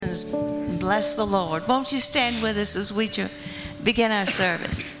praises. Bless the Lord. Won't you stand with us as we begin our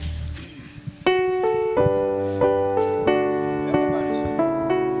service?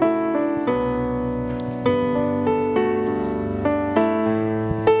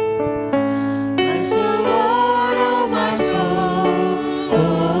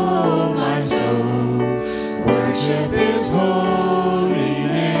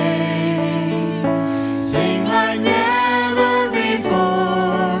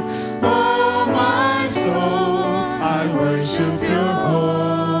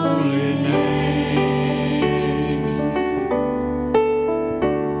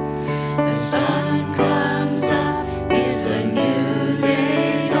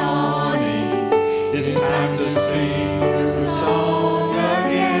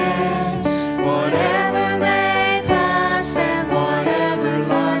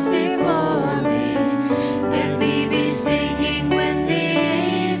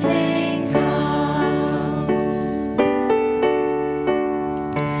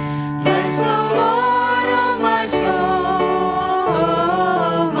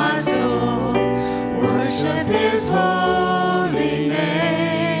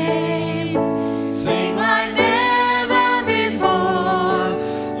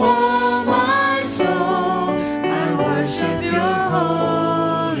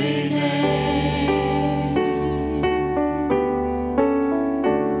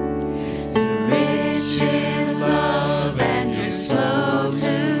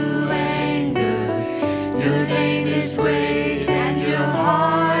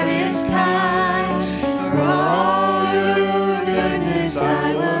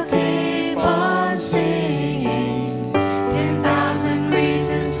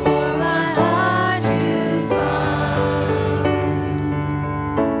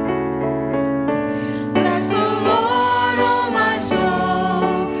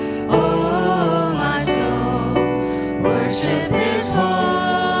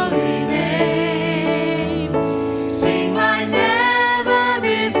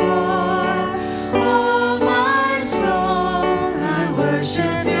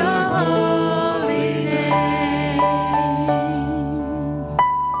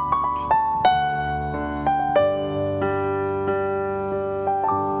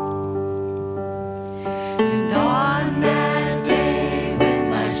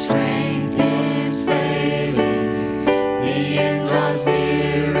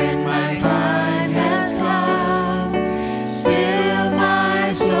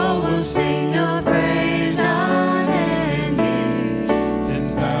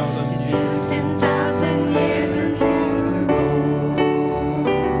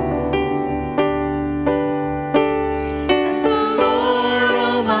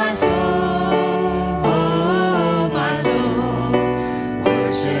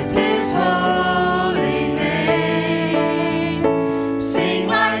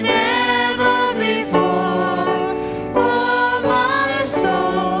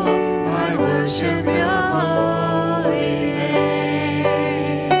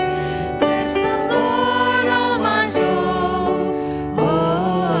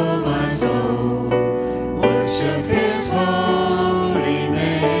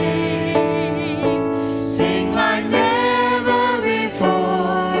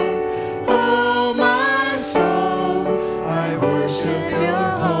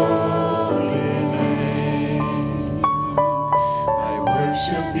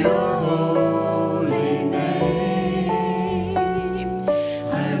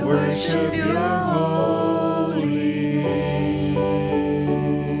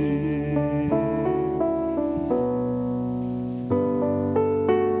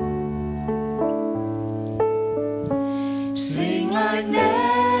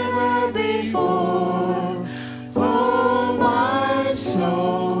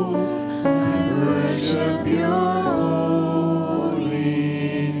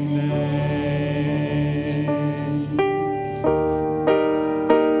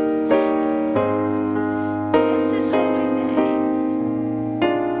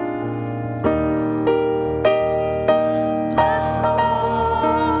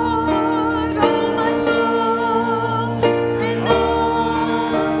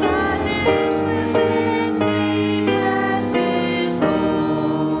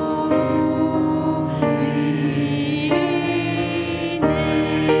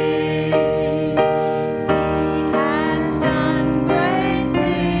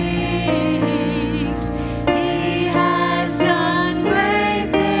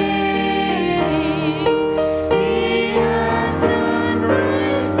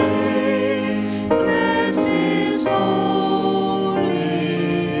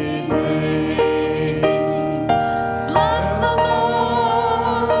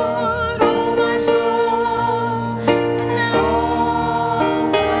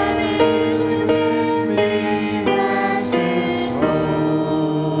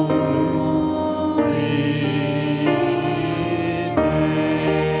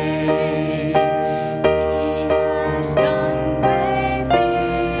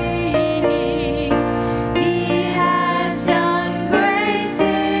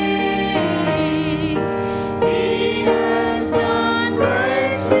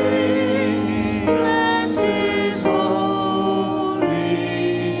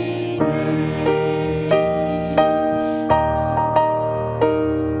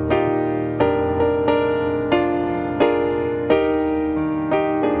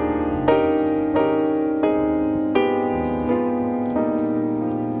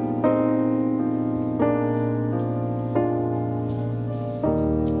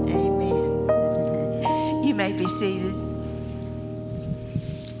 seated.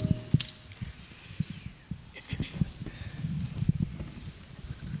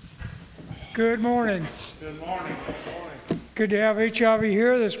 Good morning. Good morning. Good morning. Good to have each of you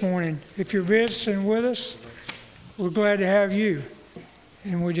here this morning. If you're visiting with us, we're glad to have you.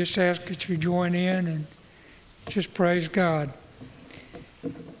 And we just ask that you join in and just praise God.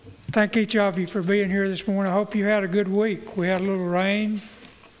 Thank each of you for being here this morning. I hope you had a good week. We had a little rain,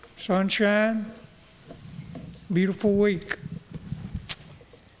 sunshine, beautiful week.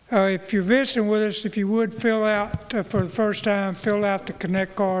 If you're visiting with us, if you would fill out, for the first time, fill out the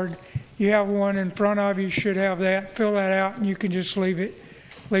Connect card. You have one in front of you, should have that. Fill that out and you can just leave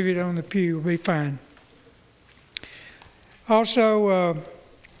it on the pew. It'll be fine. Also,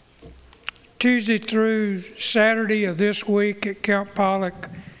 Tuesday through Saturday of this week at Camp Pollock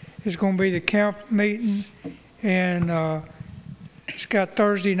is going to be the camp meeting, and it's got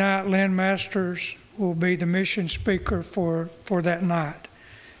Thursday night. Lynn Masters will be the mission speaker for that night.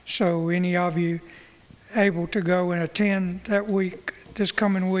 So any of you able to go and attend that week, this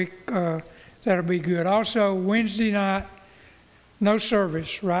coming week, that'll be good. Also, Wednesday night, no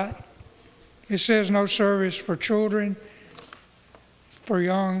service, right? It says no service for children, for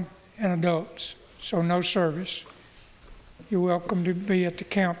young and adults. So no service. You're welcome to be at the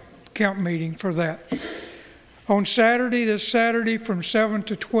camp meeting for that. On Saturday, this Saturday from 7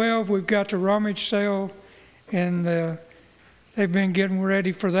 to 12, we've got the rummage sale, and they've been getting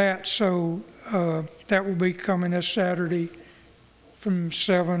ready for that. So that will be coming this Saturday from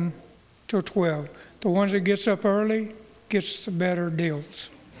 7 to 12. The ones that gets up early gets the better deals.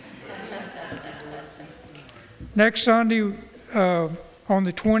 Next Sunday, on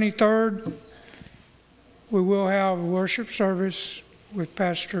the 23rd, we will have a worship service with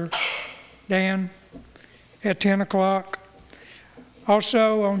Pastor Dan at 10 o'clock.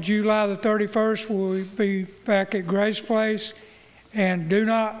 Also, on July the 31st, we'll be back at Grace Place. And do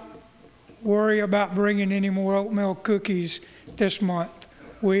not worry about bringing any more oatmeal cookies this month.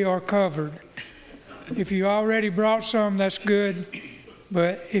 We are covered. If you already brought some, that's good.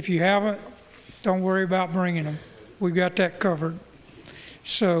 But if you haven't, don't worry about bringing them. We've got that covered.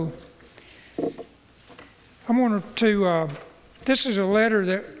 So I'm going to, this is a letter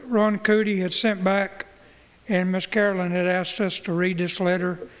that Ron Cootie had sent back, and Miss Carolyn had asked us to read this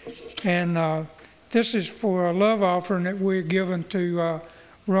letter. And this is for a love offering that we're given to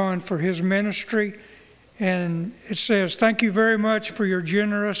Ron for his ministry. And it says, "Thank you very much for your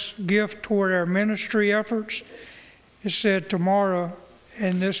generous gift toward our ministry efforts." It said tomorrow,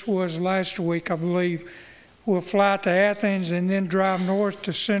 and this was last week, I believe, we'll fly to Athens and then drive north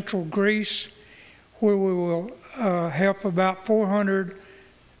to central Greece, where we will help about 400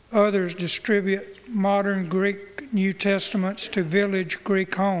 others distribute modern Greek New Testaments to village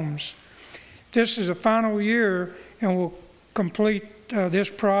Greek homes. This is a final year, and we'll complete this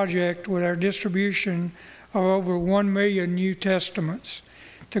project with our distribution of over 1 million New Testaments.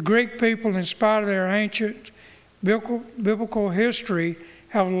 The Greek people, in spite of their ancient biblical history,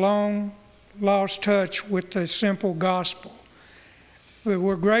 have long lost touch with the simple gospel. But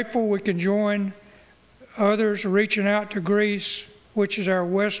we're grateful we can join others reaching out to Greece, which is our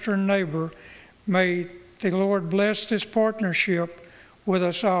western neighbor. May the Lord bless this partnership with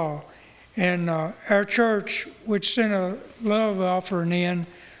us all. And our church would send a love offering in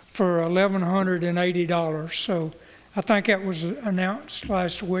for $1,180. So I think that was announced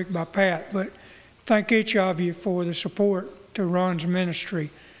last week by Pat. But thank each of you for the support to Ron's ministry.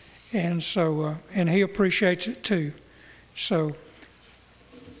 And so, and he appreciates it too. So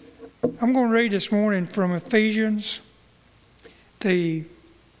I'm going to read this morning from Ephesians, the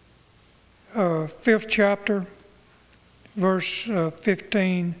 5th chapter, verse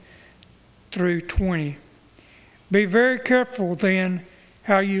 15 through 20. "Be very careful then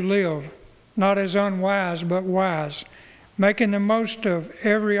how you live, not as unwise but wise, making the most of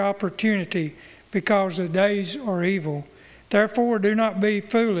every opportunity, because the days are evil. Therefore do not be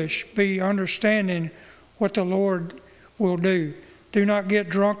foolish, be understanding what the Lord will do. Do not get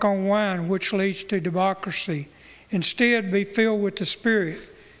drunk on wine, which leads to debauchery. Instead, be filled with the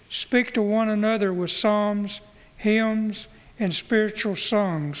Spirit. Speak to one another with psalms, hymns, and spiritual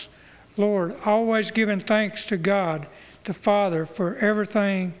songs. Lord, always giving thanks to God the Father for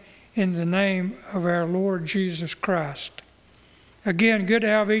everything in the name of our Lord Jesus Christ." Again, good to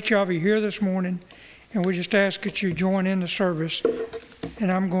have each of you here this morning, and we just ask that you join in the service.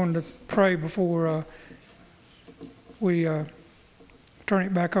 And I'm going to pray before we turn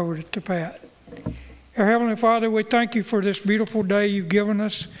it back over to Pat. Our Heavenly Father, we thank you for this beautiful day you've given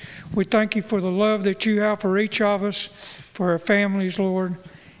us. We thank you for the love that you have for each of us, for our families, Lord.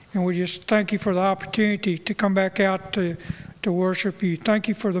 And we just thank you for the opportunity to come back out to worship you. Thank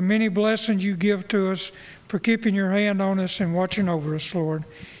you for the many blessings you give to us, for keeping your hand on us and watching over us, Lord.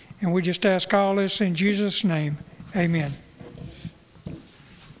 And we just ask all this in Jesus' name. Amen.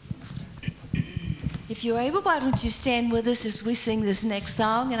 If you're able, why don't you stand with us as we sing this next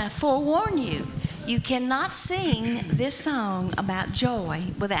song? And I forewarn you, you cannot sing this song about joy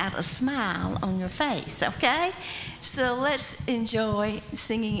without a smile on your face, okay? So let's enjoy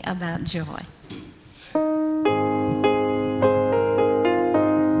singing about joy.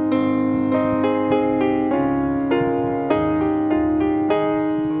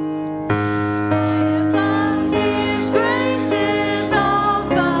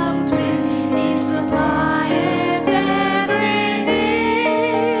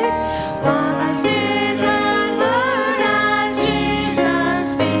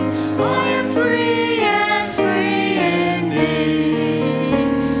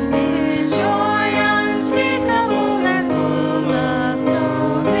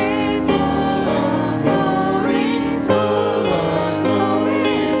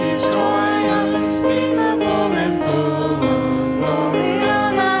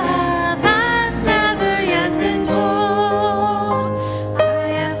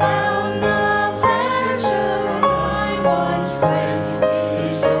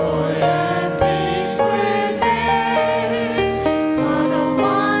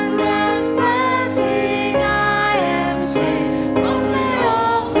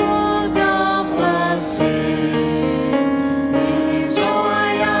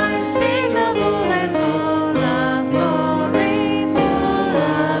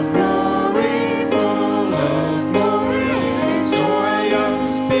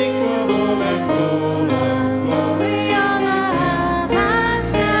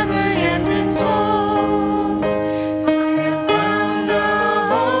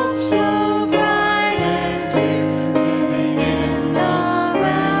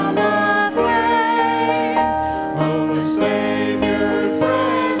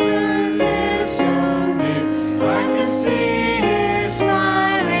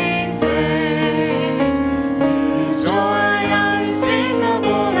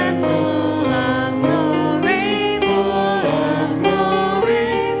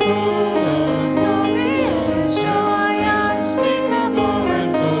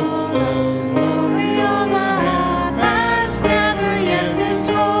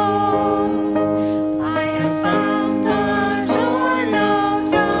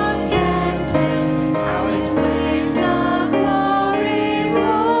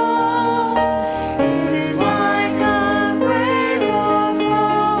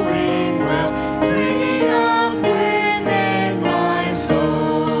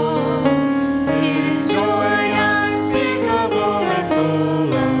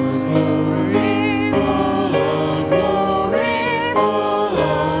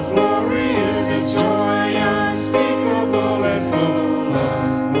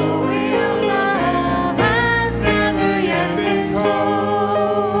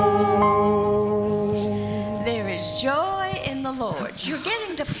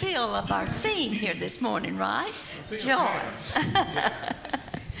 Our theme here this morning, right? Joy.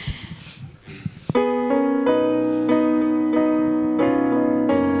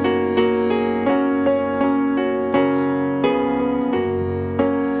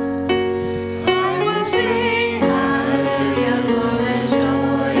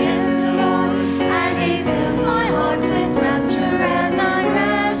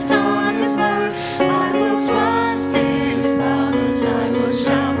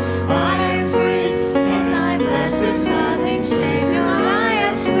 Nothing save your life.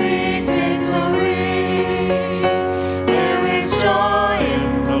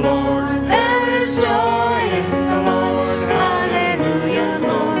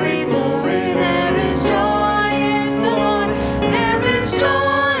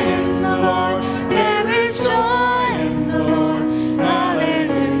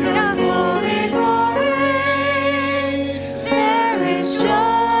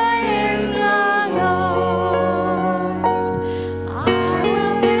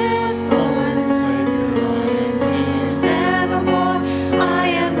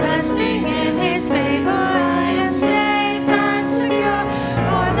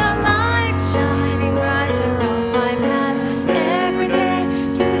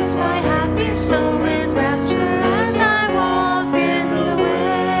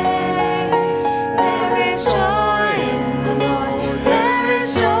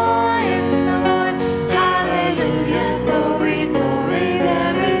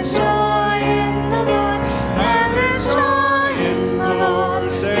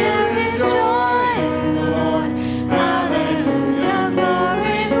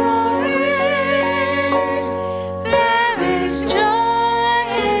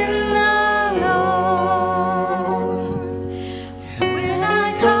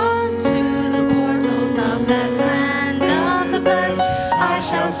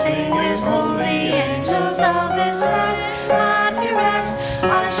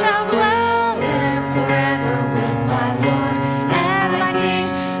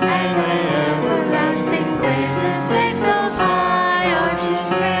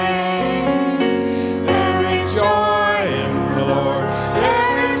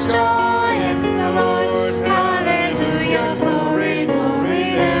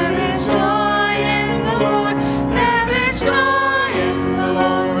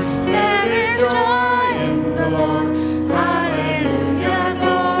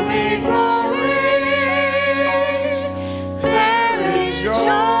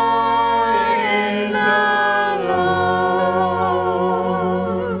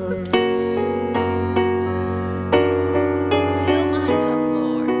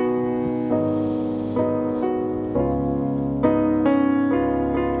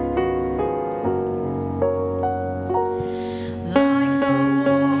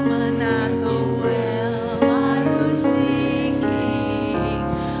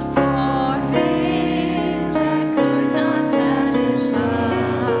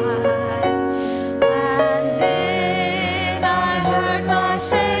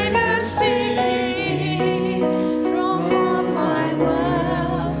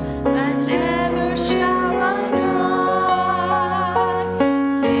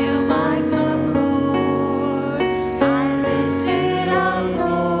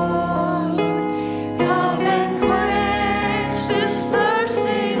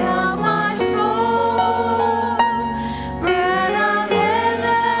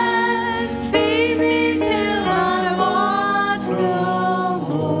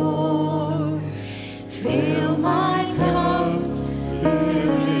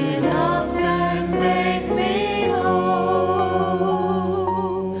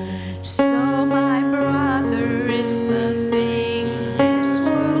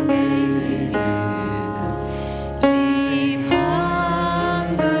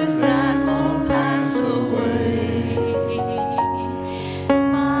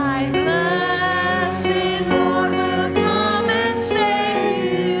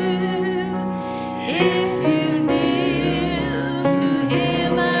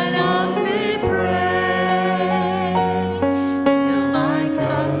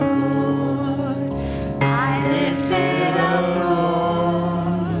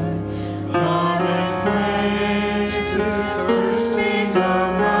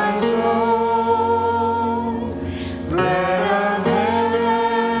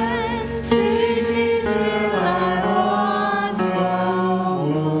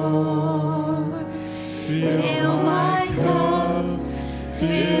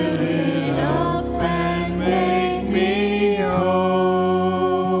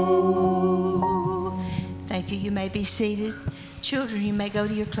 may be seated. Children, you may go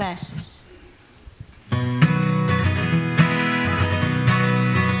to your classes.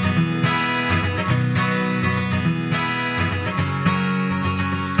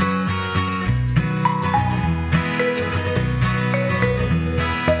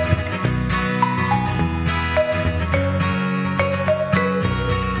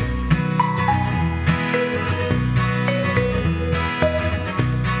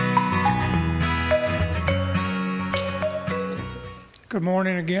 Good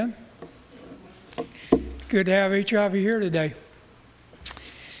morning again. Good to have each of you here today.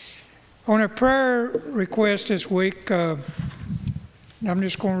 On a prayer request this week, I'm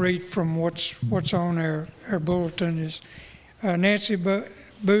just going to read from what's on our bulletin. Is Nancy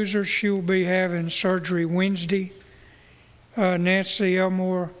Boozer, she will be having surgery Wednesday. Nancy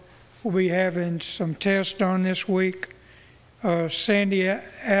Elmore will be having some tests done this week. Sandy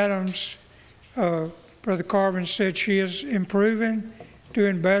Adams, Brother Carvin said she is improving,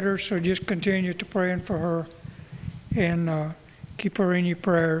 doing better, so just continue to praying for her and keep her in your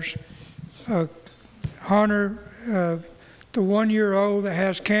prayers. Hunter, the 1-year-old that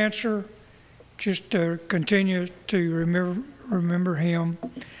has cancer, just continue to remember him.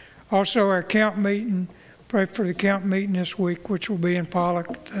 Also, our camp meeting, pray for the camp meeting this week, which will be in Pollock,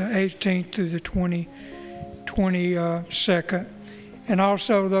 the 18th through the 22nd. And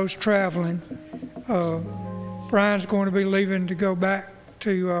also those traveling. Brian's going to be leaving to go back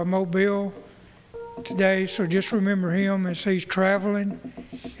to Mobile today, so just remember him as he's traveling.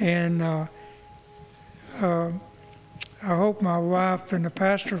 And I hope my wife and the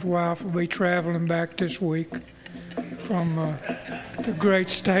pastor's wife will be traveling back this week from the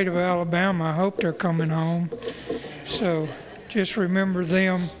great state of Alabama. I hope they're coming home. So just remember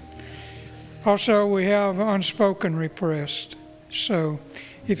them. Also, we have unspoken requests. So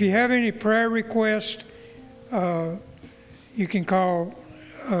if you have any prayer requests, you can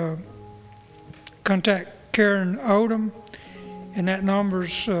contact Karen Odom, and that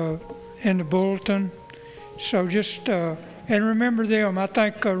number's in the bulletin. So just, and remember them. I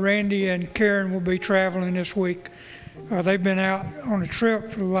think Randy and Karen will be traveling this week. They've been out on a trip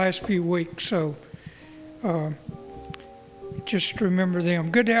for the last few weeks, so just remember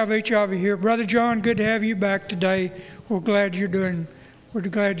them. Good to have each of you here. Brother John, good to have you back today. We're glad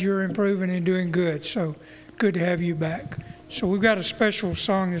you're improving and doing good. So good to have you back. So we've got a special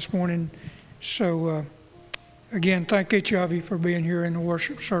song this morning. So again, thank each of you for being here in the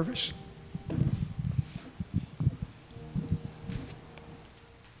worship service.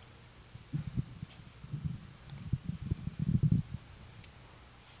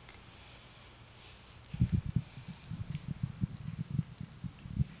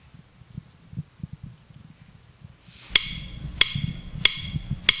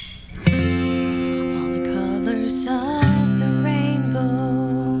 Of the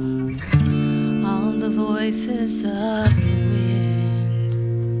rainbow, all the voices of the wind,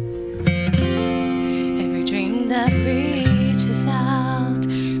 every dream that reaches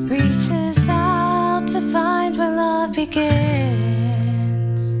out to find where love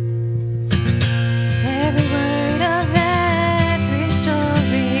begins. Every word of every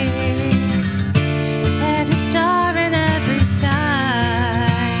story, every star in every sky,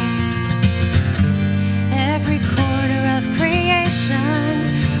 every corner of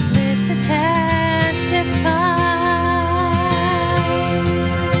creation lives to testify.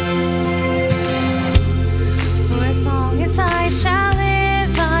 For as long as I shall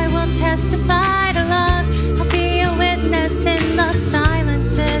live, I will testify to love. I'll be a witness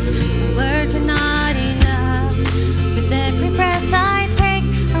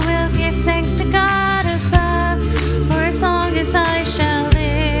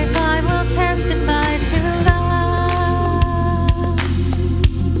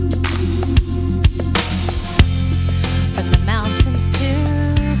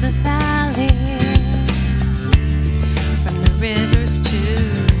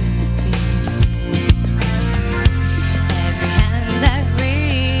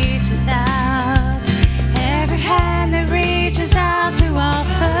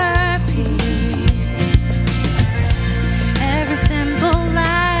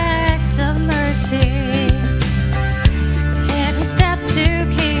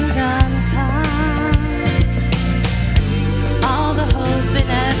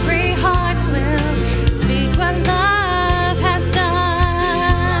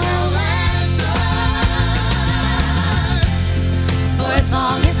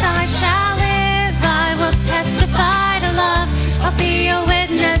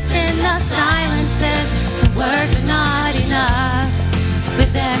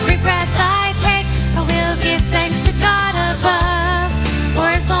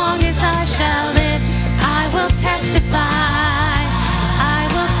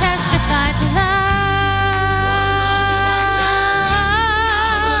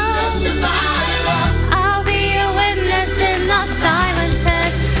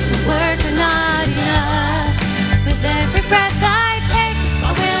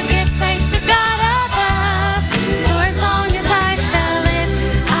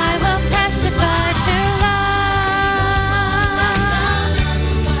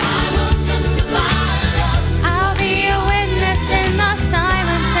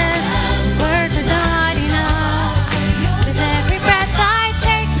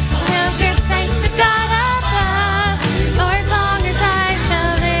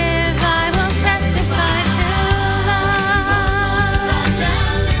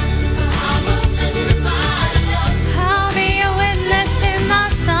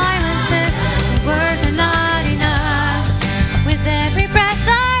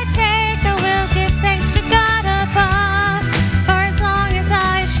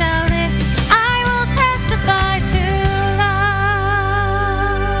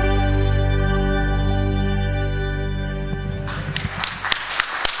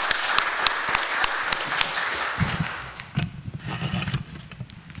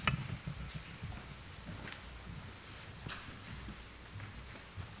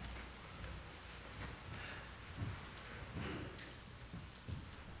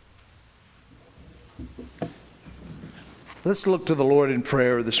Let's look to the Lord in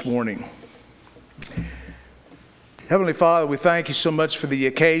prayer this morning. Heavenly Father, we thank you so much for the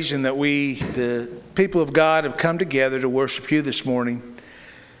occasion that we, the people of God, have come together to worship you this morning,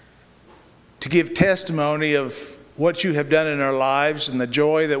 to give testimony of what you have done in our lives and the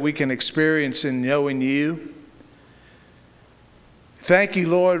joy that we can experience in knowing you. Thank you,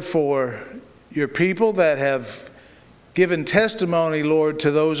 Lord, for your people that have given testimony, Lord,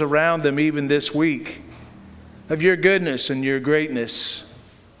 to those around them even this week of your goodness and your greatness.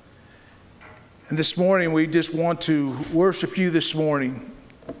 And this morning we just want to worship you this morning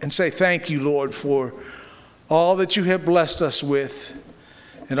and say thank you, Lord, for all that you have blessed us with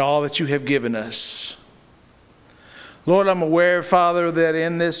and all that you have given us. Lord, I'm aware, Father, that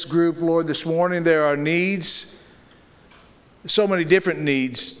in this group, Lord, this morning there are needs, so many different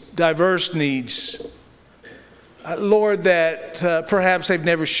needs, diverse needs. Lord, that perhaps they've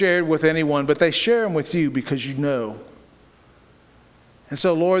never shared with anyone, but they share them with you because you know. And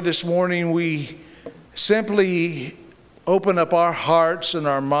so, Lord, this morning we simply open up our hearts and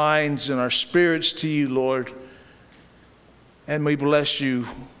our minds and our spirits to you, Lord, and we bless you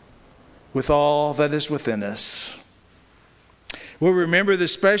with all that is within us. We'll remember the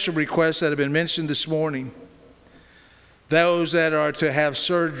special requests that have been mentioned this morning. Those that are to have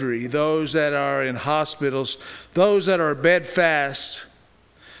surgery, those that are in hospitals, those that are bedfast,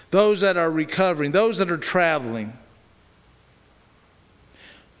 those that are recovering, those that are traveling.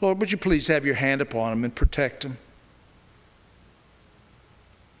 Lord, would you please have your hand upon them and protect them?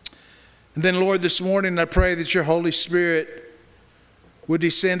 And then, Lord, this morning I pray that your Holy Spirit would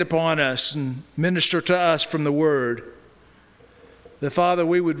descend upon us and minister to us from the Word. That, Father,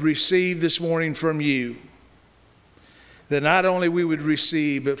 we would receive this morning from you. That not only we would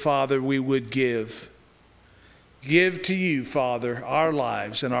receive, but, Father, we would give. Give to you, Father, our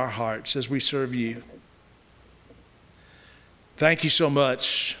lives and our hearts as we serve you. Thank you so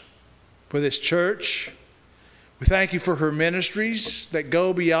much for this church. We thank you for her ministries that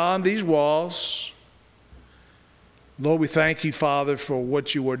go beyond these walls. Lord, we thank you, Father, for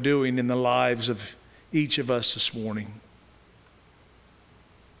what you are doing in the lives of each of us this morning.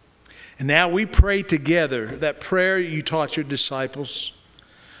 And now we pray together that prayer you taught your disciples.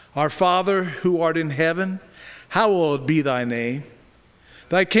 Our Father who art in heaven, hallowed be thy name.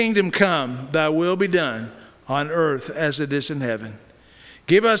 Thy kingdom come, thy will be done on earth as it is in heaven.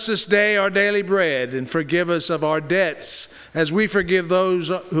 Give us this day our daily bread, and forgive us of our debts as we forgive those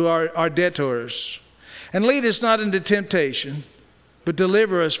who are our debtors. And lead us not into temptation, but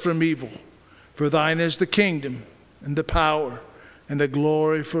deliver us from evil. For thine is the kingdom and the power and the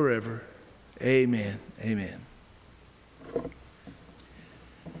glory forever. Amen. Amen.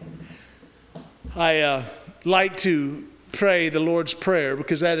 I like to pray the Lord's Prayer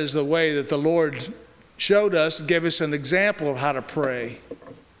because that is the way that the Lord showed us and gave us an example of how to pray.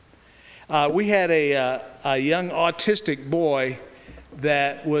 We had a young autistic boy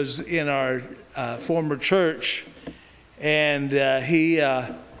that was in our former church, and he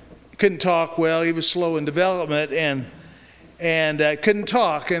couldn't talk well. He was slow in development and couldn't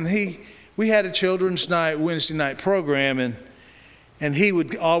talk. And we had a children's night, Wednesday night program, and he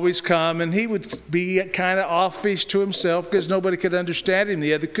would always come, and he would be kind of offish to himself because nobody could understand him.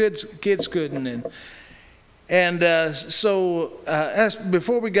 The other kids couldn't. So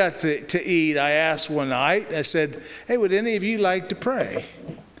before we got to eat, I asked one night, I said, hey, would any of you like to pray?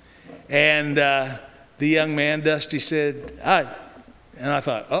 And the young man, Dusty, said, and I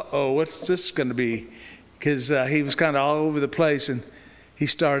thought, uh-oh, what's this going to be? Because he was kind of all over the place, and he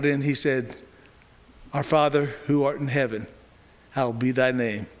started in, he said, our Father who art in heaven, hallowed be thy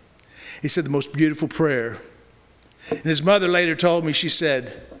name. He said the most beautiful prayer. And his mother later told me, she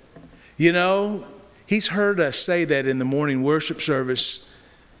said, you know, he's heard us say that in the morning worship service,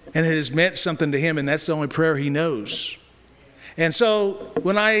 and it has meant something to him, and that's the only prayer he knows. And so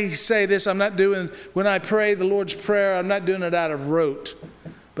when I say this, when I pray the Lord's Prayer, I'm not doing it out of rote,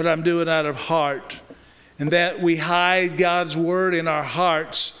 but I'm doing it out of heart. And that we hide God's word in our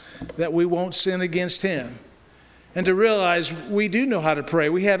hearts that we won't sin against him. And to realize we do know how to pray.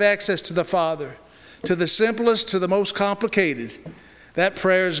 We have access to the Father, to the simplest, to the most complicated. That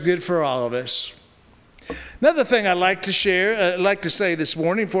prayer is good for all of us. Another thing I'd like to say this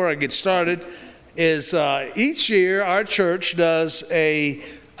morning before I get started is each year our church does an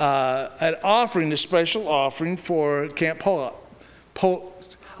offering, a special offering for Camp Pollock.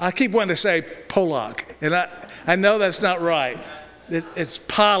 I keep wanting to say Pollock, and I know that's not right. It's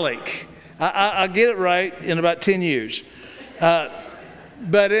Pollock. I'll get it right in about 10 years.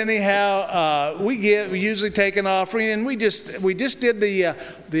 But anyhow, we usually take an offering, and we just did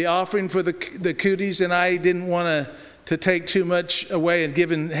the offering for the cooties, and I didn't want to take too much away and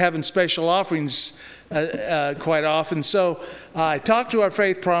having special offerings quite often. So I talked to our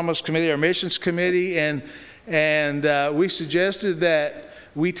Faith Promise Committee, our Missions Committee, and we suggested that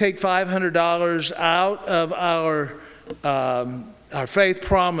we take $500 out of our Faith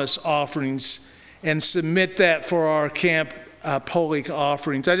Promise offerings and submit that for our Camp Polik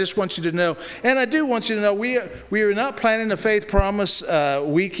offerings. I just want you to know, and I do want you to know, we are not planning a Faith Promise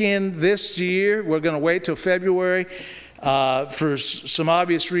weekend this year. We're going to wait till February for some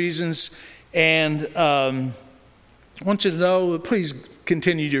obvious reasons. And I want you to know, please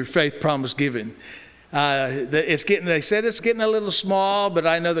continue your Faith Promise giving. They said it's getting a little small, but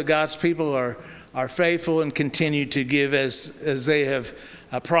I know that God's people are faithful and continue to give as they have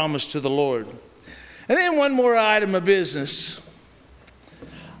promised to the Lord. And then one more item of business.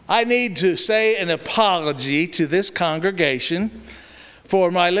 I need to say an apology to this congregation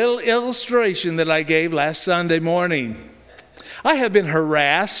for my little illustration that I gave last Sunday morning. I have been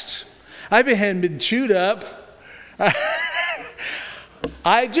harassed. I've been chewed up.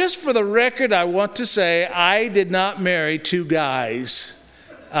 Just for the record, I want to say I did not marry two guys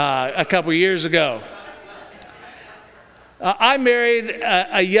a couple years ago. I married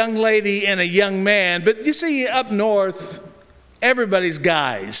a young lady and a young man, but you see, up north, everybody's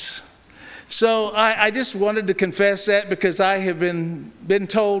guys. So I just wanted to confess that because I have been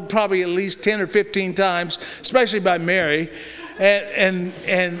told probably at least 10 or 15 times, especially by Mary, and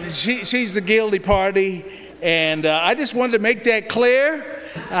she's the guilty party, and I just wanted to make that clear.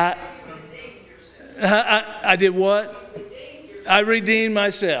 I did what? I redeemed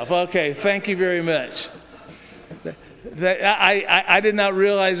myself. Okay, thank you very much. I did not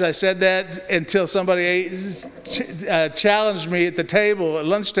realize I said that until somebody challenged me at the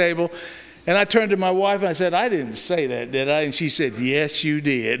lunch table, and I turned to my wife and I said, "I didn't say that, did I?" And she said, "Yes, you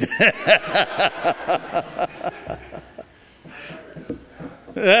did."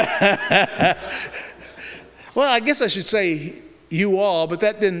 Well, I guess I should say you all, but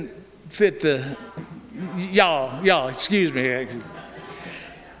that didn't fit the y'all. Excuse me.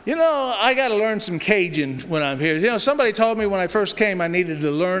 You know, I got to learn some Cajun when I'm here. You know, somebody told me when I first came I needed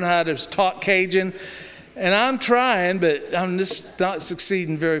to learn how to talk Cajun, and I'm trying, but I'm just not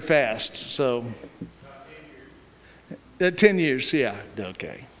succeeding very fast. So, 10 years, yeah,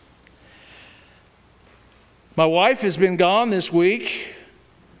 okay. My wife has been gone this week.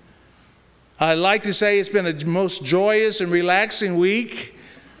 I'd like to say it's been a most joyous and relaxing week,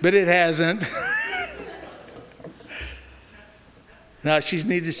 but it hasn't. Now, she's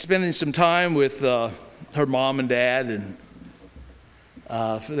needed spending some time with her mom and dad, and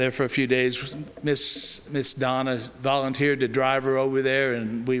there for a few days. Miss Donna volunteered to drive her over there,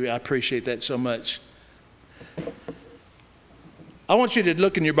 and I appreciate that so much. I want you to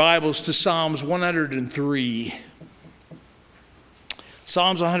look in your Bibles to Psalms 103.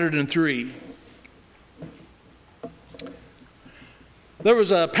 Psalms 103. There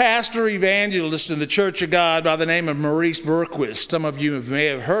was a pastor evangelist in the Church of God by the name of Maurice Berquist. Some of you may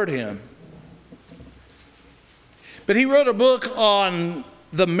have heard him. But he wrote a book on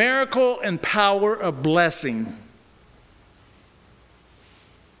the miracle and power of blessing.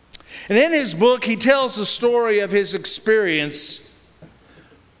 And in his book, he tells the story of his experience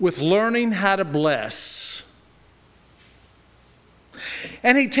with learning how to bless.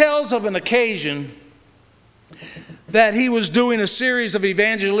 And he tells of an occasion that he was doing a series of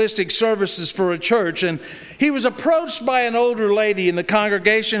evangelistic services for a church, and he was approached by an older lady in the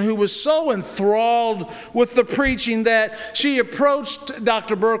congregation who was so enthralled with the preaching that she approached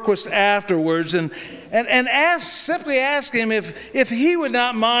Dr. Berquist afterwards and simply asked him if he would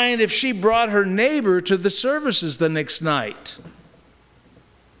not mind if she brought her neighbor to the services the next night.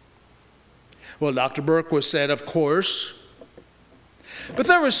 Well, Dr. Berquist said, of course. But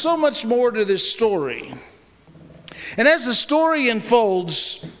there was so much more to this story. And as the story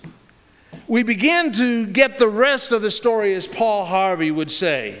unfolds, we begin to get the rest of the story, as Paul Harvey would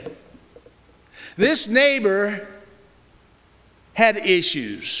say. This neighbor had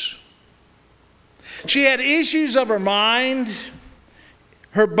issues. She had issues of her mind,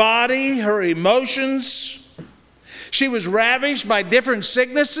 her body, her emotions. She was ravished by different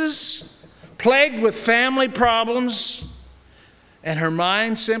sicknesses, plagued with family problems, and her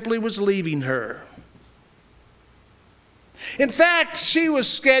mind simply was leaving her. In fact, she was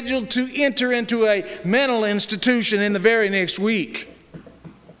scheduled to enter into a mental institution in the very next week.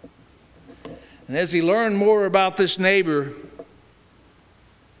 And as he learned more about this neighbor,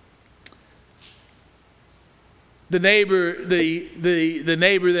 the neighbor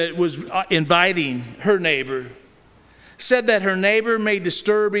that was inviting her neighbor said that her neighbor may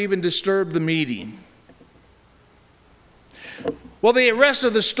even disturb the meeting. Well, the rest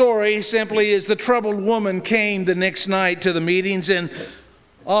of the story simply is the troubled woman came the next night to the meetings and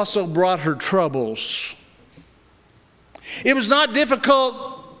also brought her troubles. It was not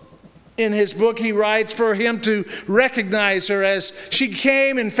difficult, in his book he writes, for him to recognize her as she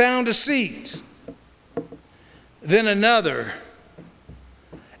came and found a seat, then another,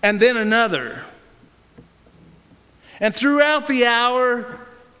 and then another. And throughout the hour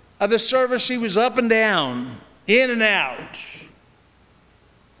of the service, she was up and down, in and out.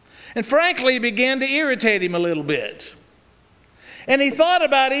 And frankly, it began to irritate him a little bit. And he thought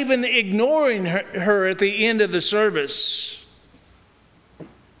about even ignoring her at the end of the service.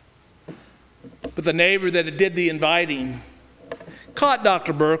 But the neighbor that did the inviting caught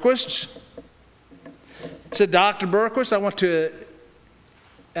Dr. Berquist. Said, Dr. Berquist, I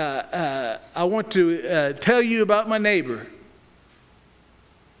want to tell you about my neighbor.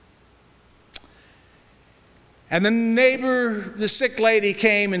 And the neighbor, the sick lady,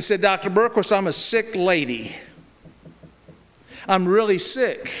 came and said, Dr. Berquist, I'm a sick lady. I'm really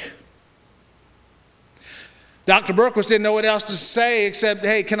sick. Dr. Berquist didn't know what else to say except,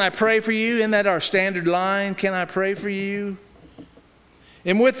 hey, can I pray for you? Isn't that our standard line? Can I pray for you?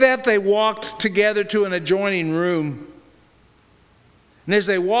 And with that, they walked together to an adjoining room. And as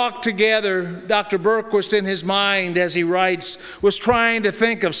they walked together, Dr. Berquist, in his mind, as he writes, was trying to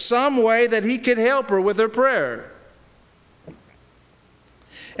think of some way that he could help her with her prayer.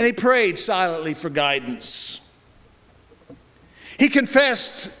 And he prayed silently for guidance. He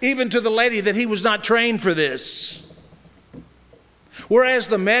confessed even to the lady that he was not trained for this. Whereas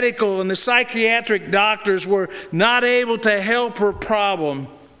the medical and the psychiatric doctors were not able to help her problem,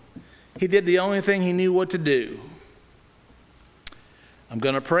 he did the only thing he knew what to do. I'm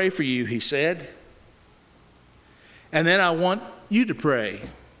going to pray for you, he said. And then I want you to pray.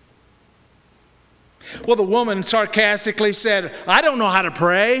 Well, the woman sarcastically said, I don't know how to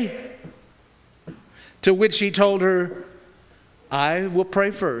pray. To which he told her, I will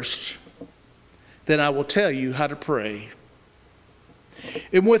pray first, then I will tell you how to pray.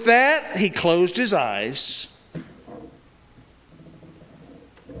 And with that, he closed his eyes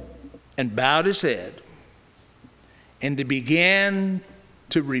and bowed his head and began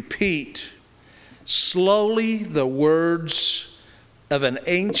to repeat slowly the words of an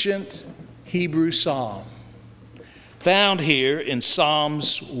ancient Hebrew psalm found here in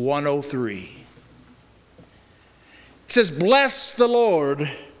Psalms 103. It says, bless the Lord,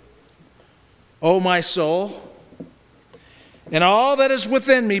 O my soul, and all that is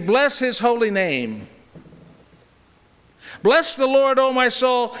within me, bless his holy name. Bless the Lord, O my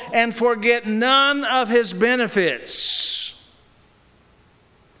soul, and forget none of his benefits,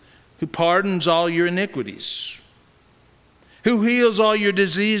 who pardons all your iniquities, who heals all your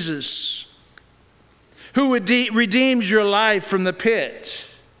diseases, who redeems your life from the pit,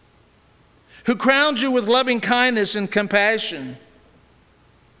 who crowns you with loving kindness and compassion,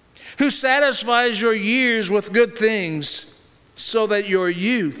 who satisfies your years with good things, so that your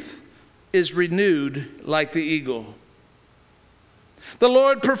youth is renewed like the eagle. The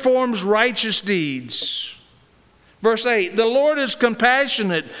Lord performs righteous deeds. Verse 8, the Lord is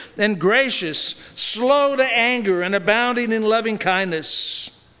compassionate and gracious, slow to anger and abounding in loving kindness.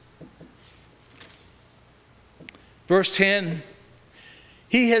 Verse 10,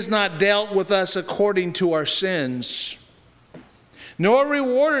 he has not dealt with us according to our sins, nor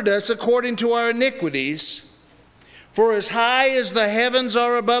rewarded us according to our iniquities. For as high as the heavens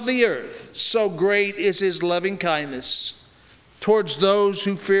are above the earth, so great is his loving kindness towards those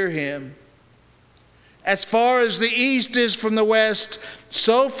who fear him. As far as the east is from the west,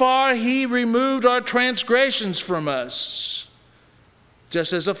 so far he removed our transgressions from us.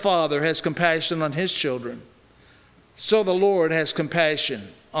 Just as a father has compassion on his children, so the Lord has compassion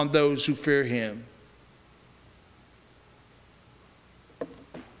on those who fear him.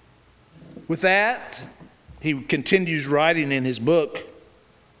 With that, he continues writing in his book,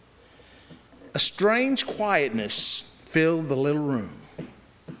 a strange quietness filled the little room.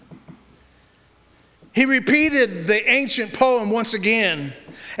 He repeated the ancient poem once again,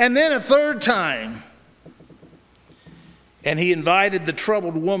 and then a third time. And he invited the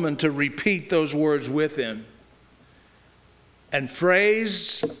troubled woman to repeat those words with him. And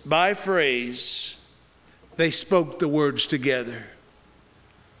phrase by phrase, they spoke the words together.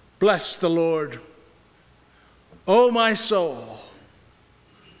 Bless the Lord, O my soul.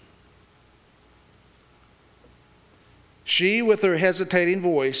 She, with her hesitating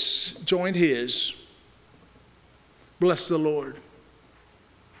voice, joined his. Bless the Lord.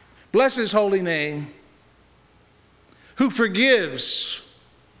 Bless his holy name, who forgives,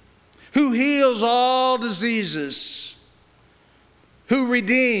 who heals all diseases, who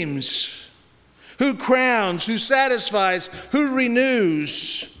redeems, who crowns, who satisfies, who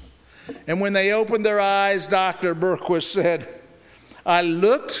renews. And when they opened their eyes, Dr. Berquist said, I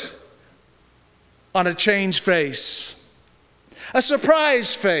looked on a changed face, a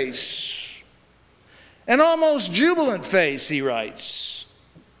surprised face, an almost jubilant face, he writes.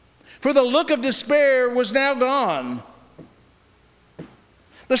 For the look of despair was now gone.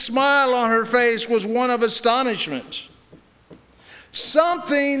 The smile on her face was one of astonishment.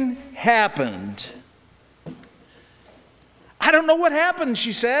 Something happened. I don't know what happened,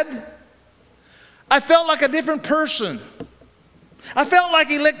 she said. I felt like a different person. I felt like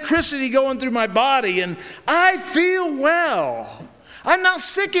electricity going through my body, and I feel well. I'm not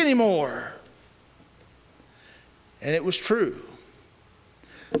sick anymore. And it was true.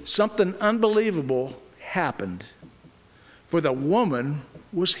 Something unbelievable happened, for the woman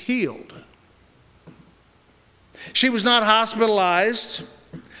was healed. She was not hospitalized.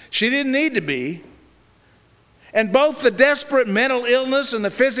 She didn't need to be. And both the desperate mental illness and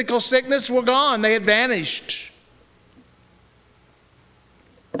the physical sickness were gone. They had vanished.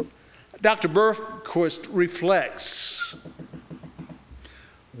 Dr. Berquist reflects,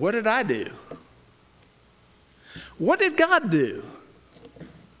 what did I do? What did God do?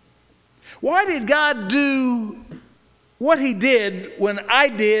 Why did God do what he did when I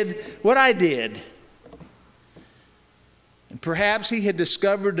did what I did? And perhaps he had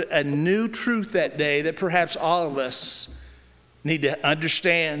discovered a new truth that day that perhaps all of us need to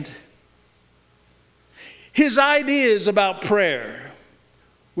understand. His ideas about prayer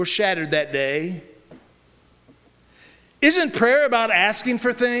were shattered that day. Isn't prayer about asking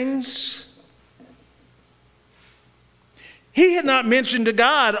for things? He had not mentioned to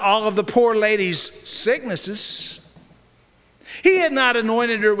God all of the poor lady's sicknesses. He had not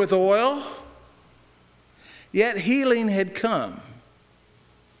anointed her with oil. Yet healing had come.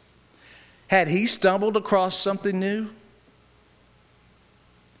 Had he stumbled across something new?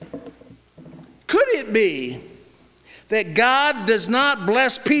 Could it be that God does not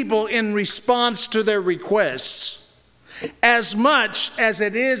bless people in response to their requests as much as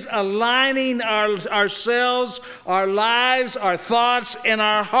it is aligning ourselves, our lives, our thoughts, and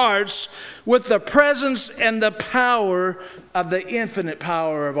our hearts with the presence and the power of the infinite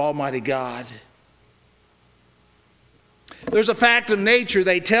power of Almighty God? There's a fact of nature,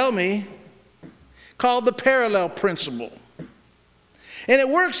 they tell me, called the parallel principle. And it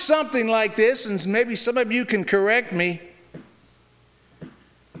works something like this, and maybe some of you can correct me.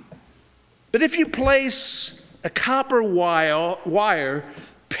 But if you place a copper wire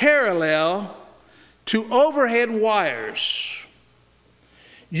parallel to overhead wires,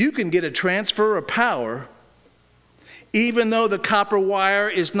 you can get a transfer of power even though the copper wire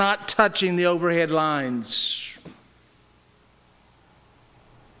is not touching the overhead lines.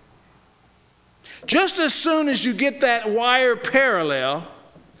 Just as soon as you get that wire parallel,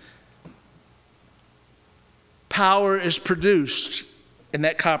 power is produced in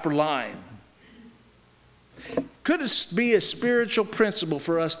that copper line. Could it be a spiritual principle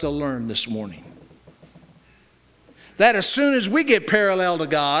for us to learn this morning? That as soon as we get parallel to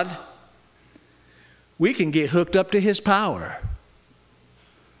God, we can get hooked up to his power.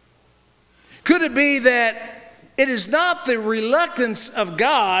 Could it be that it is not the reluctance of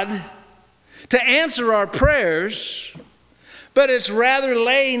God to answer our prayers, but it's rather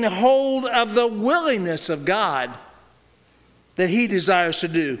laying hold of the willingness of God that he desires to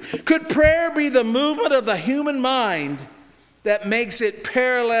do? Could prayer be the movement of the human mind that makes it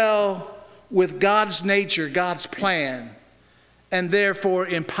parallel with God's nature, God's plan, and therefore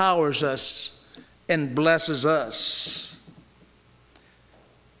empowers us and blesses us?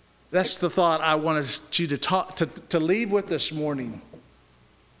 That's the thought I wanted you to leave with this morning.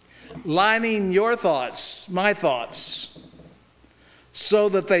 Lining your thoughts, my thoughts, so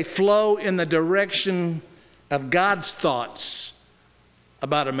that they flow in the direction of God's thoughts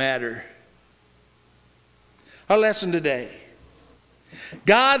about a matter. Our lesson today: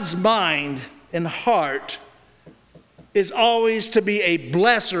 God's mind and heart is always to be a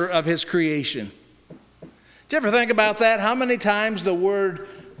blesser of his creation. Do you ever think about that? How many times the word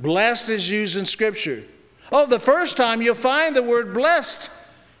blessed is used in Scripture? Oh, the first time you'll find the word blessed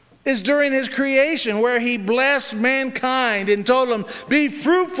is during his creation, where he blessed mankind and told them, be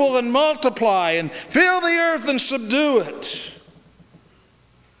fruitful and multiply and fill the earth and subdue it.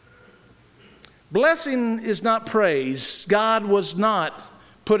 Blessing is not praise. God was not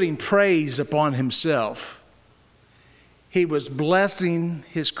putting praise upon himself. He was blessing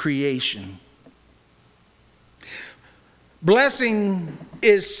his creation. Blessing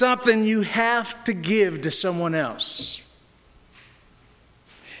is something you have to give to someone else.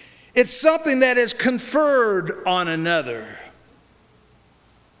 It's something that is conferred on another.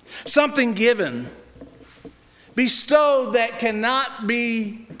 Something given, bestowed that cannot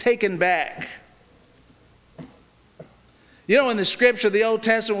be taken back. You know, in the scripture, the Old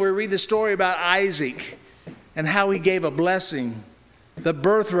Testament, we read the story about Isaac and how he gave a blessing, the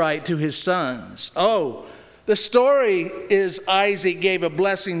birthright to his sons. Oh, the story is Isaac gave a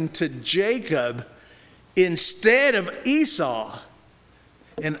blessing to Jacob instead of Esau,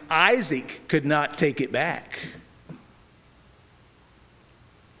 and Isaac could not take it back.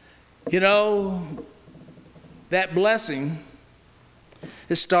 You know, that blessing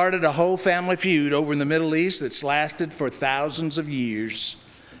has started a whole family feud over in the Middle East that's lasted for thousands of years,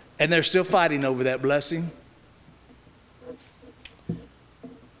 and they're still fighting over that blessing.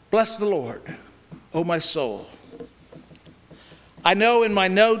 Bless the Lord, O my soul. I know in my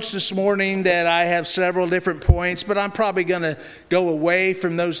notes this morning that I have several different points, but I'm probably going to go away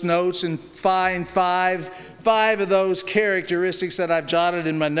from those notes and find five of those characteristics that I've jotted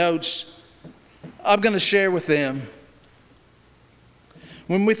in my notes. I'm going to share with them.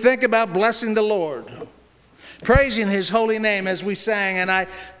 When we think about blessing the Lord, praising His holy name as we sang, and I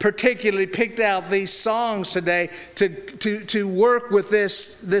particularly picked out these songs today to work with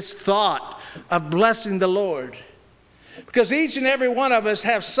this thought of blessing the Lord. Because each and every one of us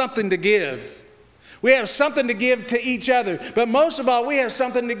have something to give. We have something to give to each other, but most of all, we have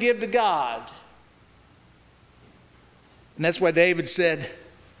something to give to God. And that's why David said,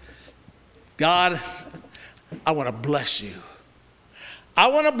 God, I want to bless you. I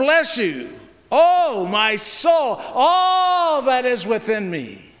want to bless you. Oh, my soul, all that is within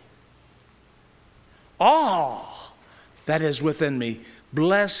me. All that is within me.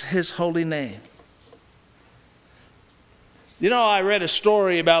 Bless His holy name. You know, I read a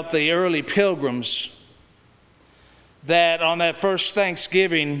story about the early pilgrims that on that first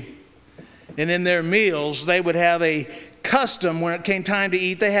Thanksgiving and in their meals, they would have a custom when it came time to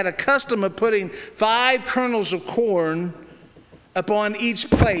eat. They had a custom of putting 5 kernels of corn upon each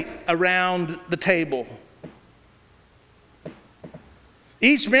plate around the table.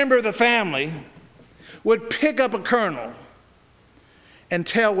 Each member of the family would pick up a kernel and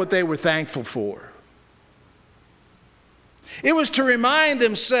tell what they were thankful for. It was to remind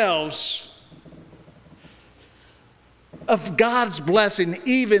themselves of God's blessing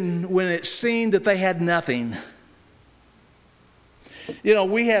even when it seemed that they had nothing. You know,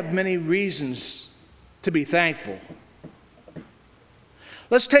 we have many reasons to be thankful.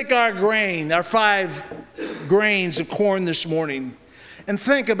 Let's take our grain, our 5 grains of corn this morning, and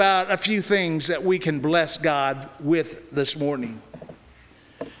think about a few things that we can bless God with this morning.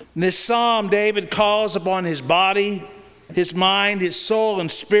 In this psalm, David calls upon his body, his mind, his soul, and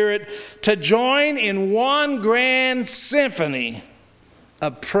spirit to join in one grand symphony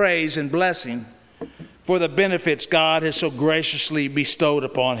of praise and blessing for the benefits God has so graciously bestowed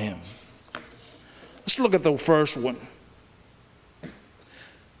upon him. Let's look at the first one.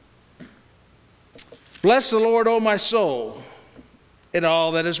 Bless the Lord, O my soul, and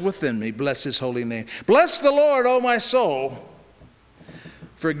all that is within me. Bless His holy name. Bless the Lord, O my soul.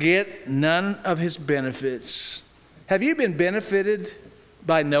 Forget none of His benefits. Have you been benefited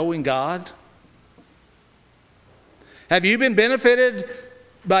by knowing God? Have you been benefited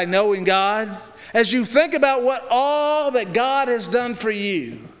by knowing God? As you think about what all that God has done for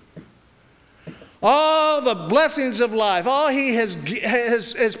you, all the blessings of life, all He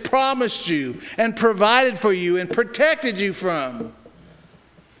has promised you and provided for you and protected you from,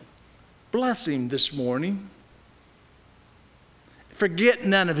 bless Him this morning. Forget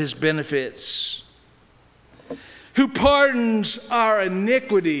none of His benefits. Who pardons our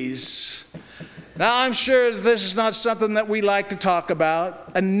iniquities. Now, I'm sure this is not something that we like to talk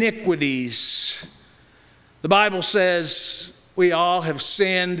about. Iniquities. The Bible says we all have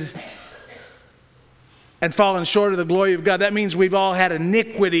sinned and fallen short of the glory of God. That means we've all had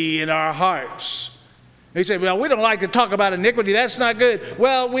iniquity in our hearts. You say, well, we don't like to talk about iniquity. That's not good.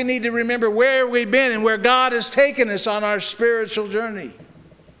 Well, we need to remember where we've been and where God has taken us on our spiritual journey.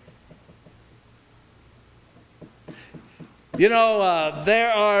 You know,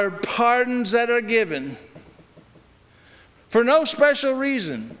 there are pardons that are given for no special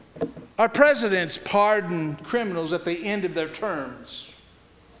reason. Our presidents pardon criminals at the end of their terms.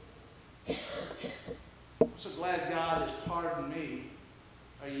 I'm so glad God has pardoned me.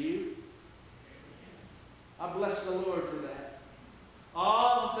 Are you? I bless the Lord for that.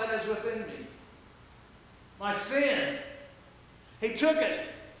 All that is within me. My sin. He took it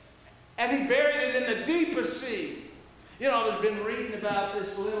and He buried it in the deepest sea. You know, I've been reading about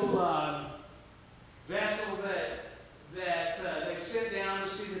this little vessel that that they sit down to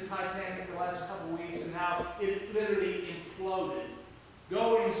see the Titanic the last couple weeks and how it literally imploded.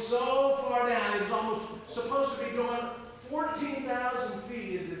 Going so far down, it was almost supposed to be going 14,000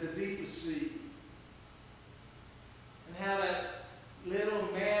 feet into the deepest sea. And how that little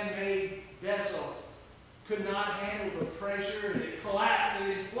man-made vessel could not handle the pressure, and it collapsed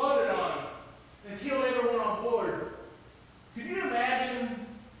and it imploded on them and killed everyone on board. Could you imagine?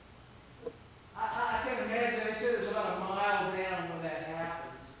 I can't imagine. They said it was about a mile down when that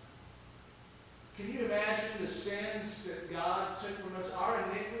happened. Can you imagine the sins that God took from us, our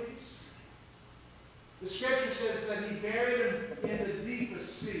iniquities? The scripture says that he buried them in the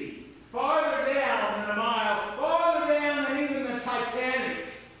deepest sea, farther down than a mile, farther down than even the Titanic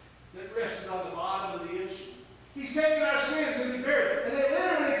that rested on the bottom of the ocean. He's taken our sins and he buried them. And they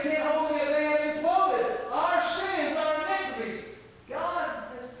literally can't hold it. They have imploded. Our sins, our iniquities. God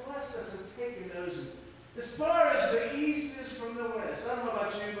has blessed us and taken those as far as the east is from the west. I don't know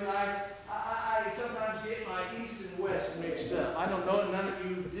about you, but I sometimes get my east and west mixed up. I don't know if none of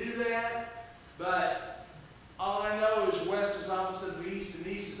you do that, but all I know is west is opposite of east and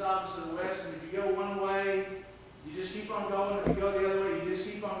east is opposite of west. And if you go one way, you just keep on going. If you go the other way, you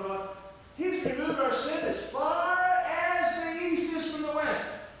just keep on going. He's removed our sin as far as the east is from the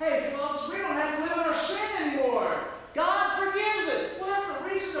west. Hey, folks, we don't have to live in our sin anymore. God forgives it. Well, that's a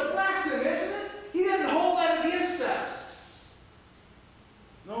reason to bless him, isn't it? He doesn't hold that against us.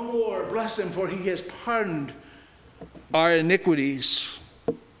 No more. Bless him, for he has pardoned our iniquities.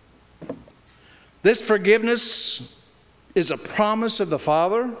 This forgiveness is a promise of the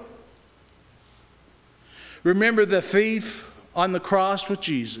Father. Remember the thief on the cross with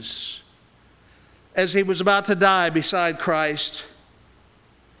Jesus. As he was about to die beside Christ,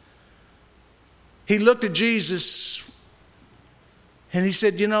 he looked at Jesus and he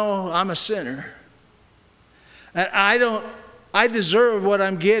said, you know, I'm a sinner. And I deserve what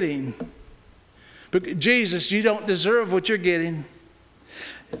I'm getting. But Jesus, you don't deserve what you're getting.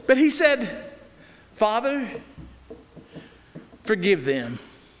 But he said, Father, forgive them.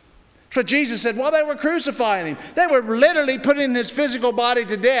 That's what Jesus said while they were crucifying him. They were literally putting his physical body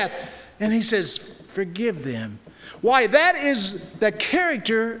to death. And he says, forgive them. Why? That is the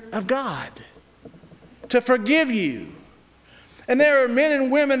character of God. To forgive you. And there are men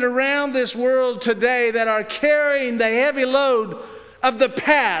and women around this world today that are carrying the heavy load of the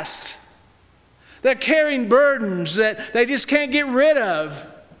past. They're carrying burdens that they just can't get rid of.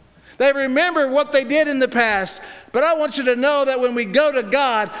 They remember what they did in the past. But I want you to know that when we go to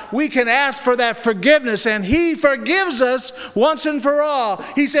God, we can ask for that forgiveness. And he forgives us once and for all.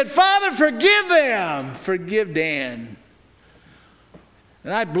 He said, Father, forgive them. Forgive Dan.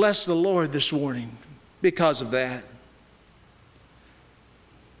 And I bless the Lord this morning because of that.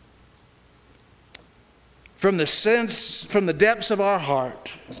 From the depths of our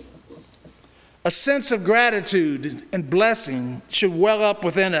heart, a sense of gratitude and blessing should well up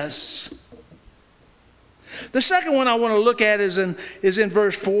within us. The second one I want to look at is in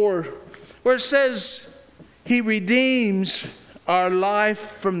verse 4, where it says, he redeems our life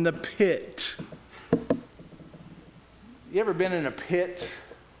from the pit. You ever been in a pit?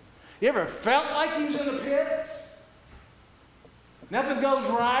 You ever felt like you was in a pit? Nothing goes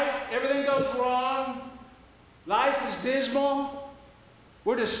right. Everything goes wrong. Life is dismal.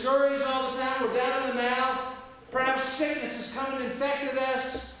 We're discouraged all the time. We're down in the mouth. Perhaps sickness has come and infected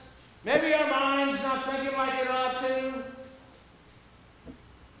us. Maybe our mind's not thinking like it ought to.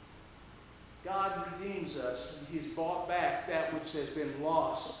 God redeems us, and he's bought back that which has been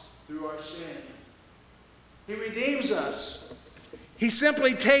lost through our sin. He redeems us. He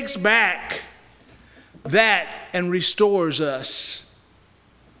simply takes back that and restores us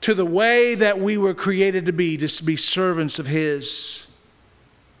to the way that we were created to be servants of his.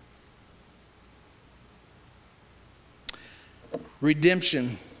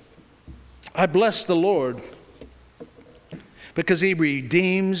 Redemption. I bless the Lord because he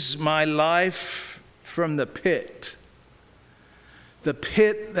redeems my life from the pit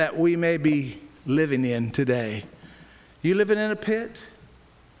that we may be living in today. You living in a pit?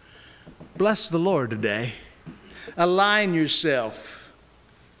 Bless the Lord today. Align yourself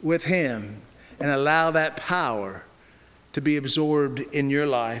with him and allow that power to be absorbed in your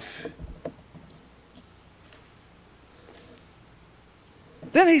life.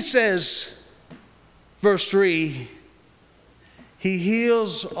 Then he says, verse 3, he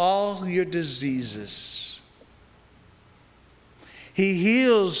heals all your diseases. He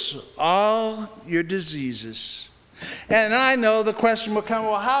heals all your diseases. And I know the question will come,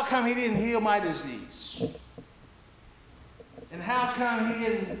 well, how come he didn't heal my disease? And how come he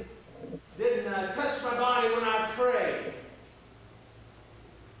didn't touch my body when I pray.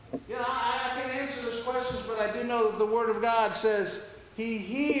 You know, I can't answer those questions, but I do know that the Word of God says He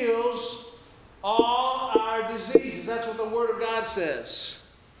heals all our diseases. That's what the Word of God says.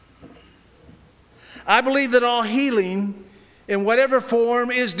 I believe that all healing, in whatever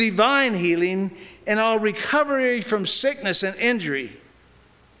form, is divine healing, and all recovery from sickness and injury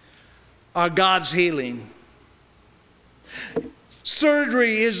are God's healing.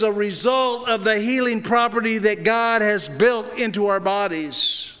 Surgery is a result of the healing property that God has built into our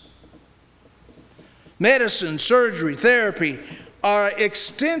bodies. Medicine, surgery, therapy are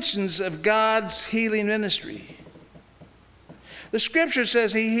extensions of God's healing ministry. The Scripture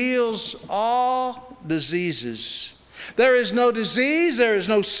says He heals all diseases. There is no disease, there is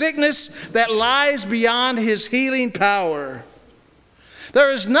no sickness that lies beyond His healing power.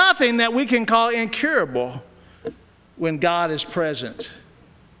 There is nothing that we can call incurable when God is present.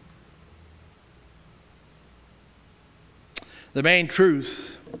 The main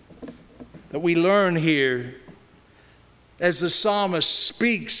truth that we learn here as the psalmist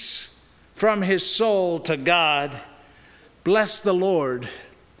speaks from his soul to God, bless the Lord.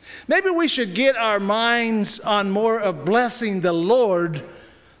 Maybe we should get our minds on more of blessing the Lord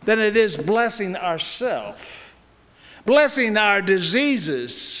than it is blessing ourselves, blessing our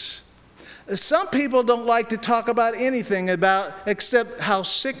diseases. Some people don't like to talk about anything except how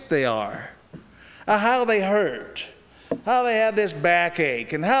sick they are, how they hurt, how they have this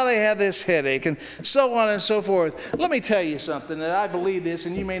backache, and how they have this headache, and so on and so forth. Let me tell you something, that I believe this,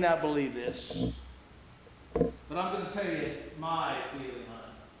 and you may not believe this, but I'm going to tell you my feeling on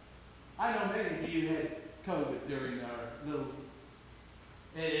it. I know many of you had COVID during our little,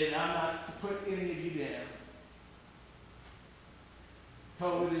 and I'm not to put any of you down.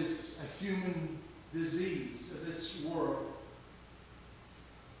 COVID is a human disease of this world.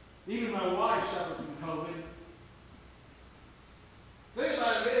 Even my wife suffered from COVID. The thing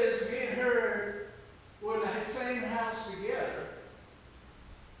about it is, me and her were in the same house together.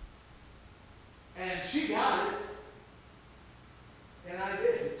 And she got it, and I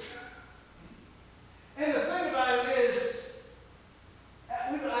didn't. And the thing about it is,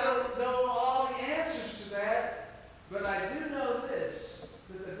 I don't know all the answers to that, but I do know this,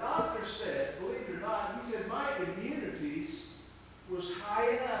 that the doctor said, believe it or not, he said my immunities was high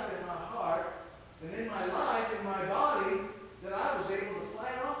enough in my heart and in my life, in my body, that I was able to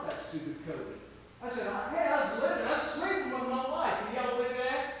fight off that stupid COVID. I said, hey, I was sleeping with my wife. Can y'all believe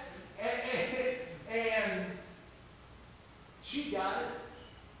that? And she got it.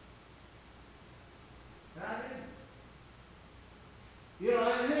 And I didn't. You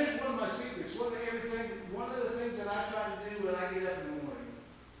know, and here's one of my secrets. One of the things that I try to do when I get up in the morning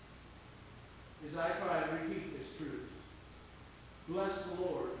is I try to repeat this truth. Bless the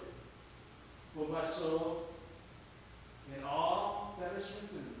Lord, O my soul, and all that is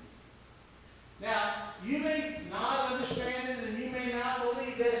within me. Now, you may not understand it and you may not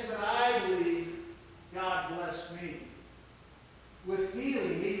believe this, but I believe God blessed me with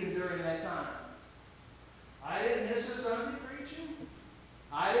healing even during that time. I didn't miss a Sunday preaching.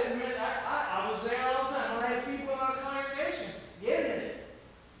 I was there all the time. When I had people in our congregation getting it,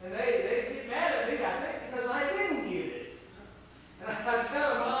 and they get mad at me, I think, because I didn't get it. And I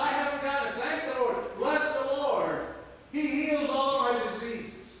tell them, well, I haven't got it. Thank the Lord. Bless the Lord. He heals all my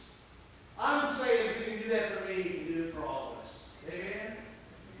diseases. I'm saying if He can do that for me, He can do it for all of us. Amen?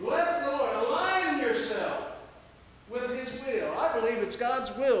 Bless the Lord. Align yourself with His will. I believe it's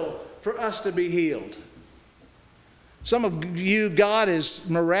God's will for us to be healed. Some of you, God has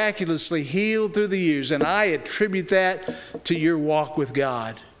miraculously healed through the years, and I attribute that to your walk with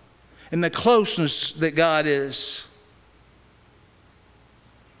God and the closeness that God is.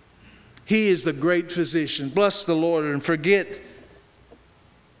 He is the great physician. Bless the Lord and forget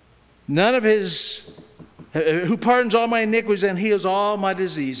none of His, who pardons all my iniquities and heals all my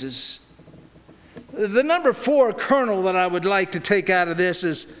diseases. The number 4 kernel that I would like to take out of this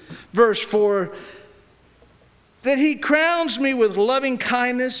is verse 4, that He crowns me with loving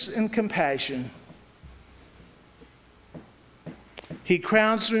kindness and compassion. He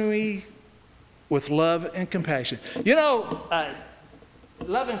crowns me with love and compassion. You know,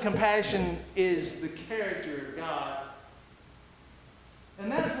 love and compassion is the character of God.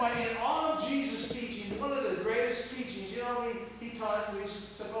 And that's why in all of Jesus' teaching, one of the greatest teachings, you know, He taught we're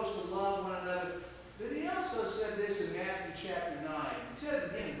supposed to love one another. But He also said this in Matthew chapter 9. He said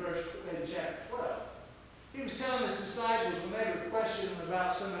it again in chapter 12. He was telling His disciples when they were questioning Him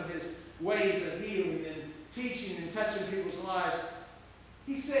about some of His ways of healing and teaching and touching people's lives.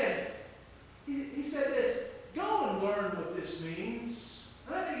 He said this, go and learn what this means.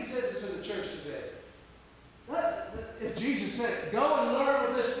 And I think he says it to the church today. If Jesus said, go and learn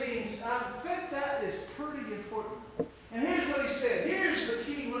what this means, I think that is pretty important. And here's what he said. Here's the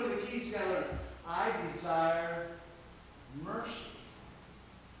key, one of the keys you got to learn. I desire mercy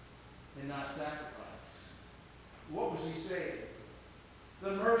and not sacrifice. What was he saying?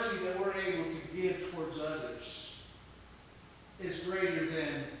 The mercy that we're able to give towards others is greater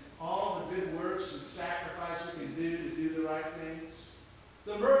than all the good works and sacrifice we can do to do the right things.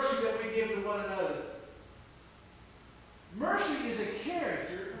 The mercy that we give to one another. Mercy is a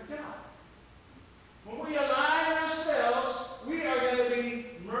character of God. When we align ourselves, we are going to be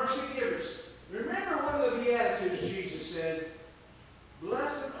mercy givers. Remember one of the Beatitudes Jesus said,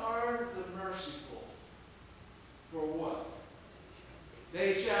 blessed are the merciful. For what?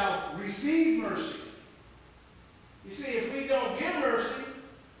 They shall receive mercy. You see, if we don't give mercy,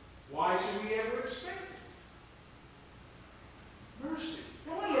 why should we ever expect it? Mercy.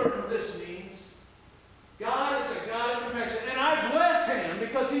 Can we learn what this means? God is a God of compassion. And I bless him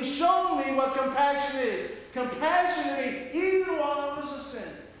because he's shown me what compassion is. Compassion to me even while I was a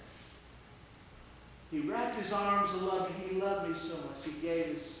sinner. He wrapped his arms and loved me. He loved me so much. He gave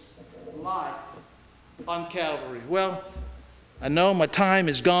his life on Calvary. Well, I know my time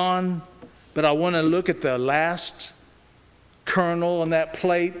is gone, but I want to look at the last kernel on that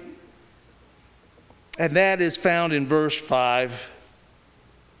plate. And that is found in verse 5.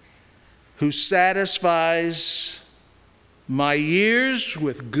 Who satisfies my years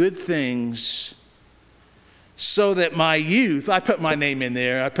with good things, so that my youth, I put my name in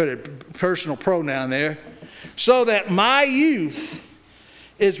there, I put a personal pronoun there, so that my youth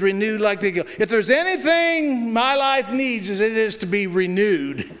is renewed like the eagle. If there's anything my life needs, it is to be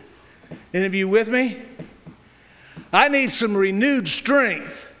renewed. Any of you with me? I need some renewed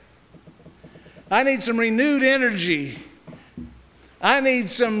strength. I need some renewed energy. I need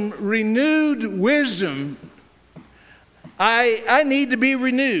some renewed wisdom. I need to be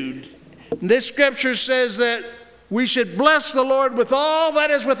renewed. This scripture says that we should bless the Lord with all that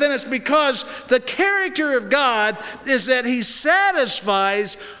is within us, because the character of God is that he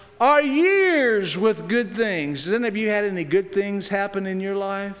satisfies our years with good things. Has any of you had any good things happen in your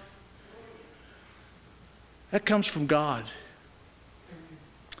life? That comes from God.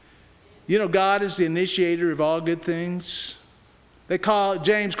 You know, God is the initiator of all good things.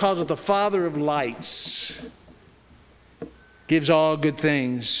 James calls it the Father of lights. Gives all good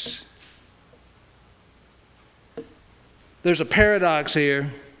things. There's a paradox here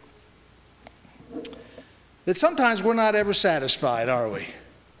that sometimes we're not ever satisfied, are we?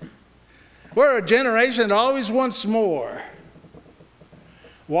 We're a generation that always wants more.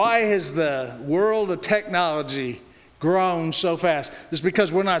 Why has the world of technology grown so fast? It's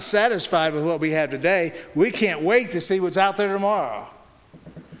because we're not satisfied with what we have today. We can't wait to see what's out there tomorrow.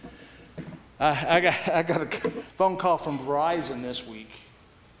 I got a phone call from Verizon this week.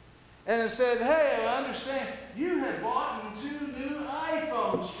 And it said, hey, I understand you had bought 2 new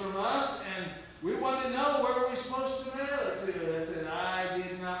iPhones from us, and we wanted to know where we're supposed to mail it to. I said, I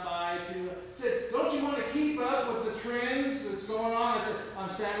did not buy 2. I said, don't you want to keep up with the trends that's going on? I said,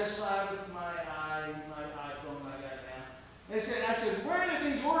 I'm satisfied with my iPhone I got now. I said, where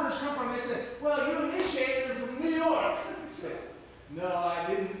did these orders come from? They said, well, you initiated them from New York. I said, no, I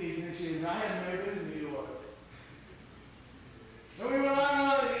didn't initiate them. I hadn't ever been to New York. And we went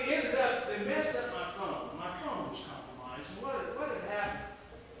on, and they messed up my phone. My phone was compromised. And what had happened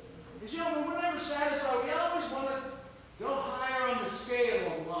is, we're never satisfied. We always want to go higher on the scale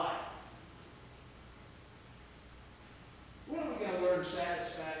of life. When are we going to learn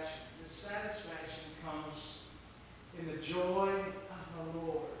satisfaction? The satisfaction comes in the joy of the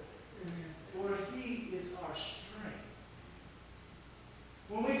Lord, for he is our strength.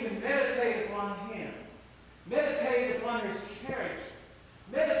 When we can meditate upon him, meditate upon his character,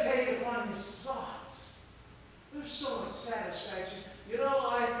 meditate upon his thoughts, there's so much satisfaction.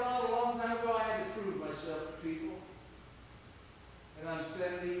 I thought a long time ago I had to prove myself to people. And I'm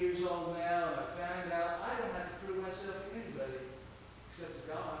 70 years old now, and I found out I don't have to prove myself to anybody except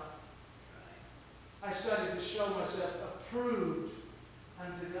to God. I started to show myself approved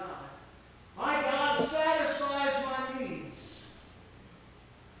unto God. My God satisfies my needs.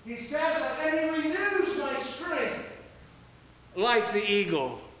 He satisfies, and he renews my strength like the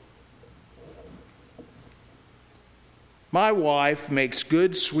eagle. My wife makes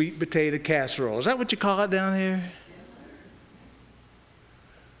good sweet potato casserole. Is that what you call it down here?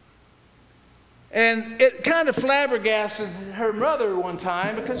 And it kind of flabbergasted her mother one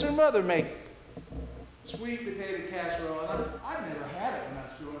time, because her mother made sweet potato casserole. And I've never had it when I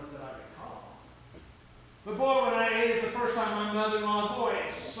was growing up that I recall. But boy, when I ate it the first time, satisfy my mother-in-law. Boy, it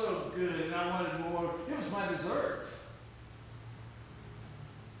was so good, and I wanted more. It was my dessert.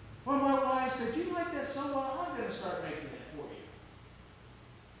 Well, my wife said, "You like that so well, I'm going to start making it for you."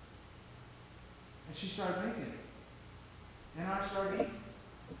 And she started making it. And I started eating.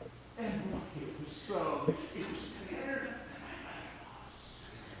 And boy, it was better than my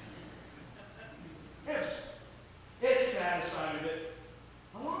mother-in-law's. It satisfied me.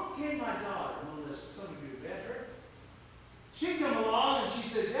 But along came my daughter, Melissa. Some of you have met her. She come along and she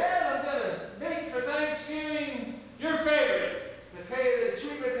said, "Dad, I'm going to make for Thanksgiving your favorite, the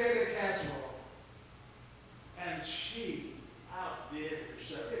sweet potato casserole." And she outdid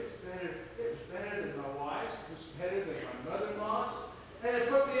herself. It was better than my wife's. It was better than my mother-in-law's. And it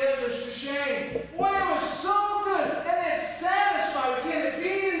put the others to shame. Boy, it was so good. And it satisfied. Can it be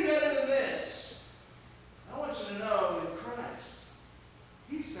any better than this? I want you to know in Christ,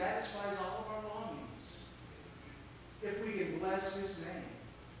 He satisfies all of our longings. If we can bless His name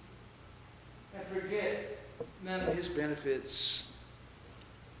and forget none of His benefits.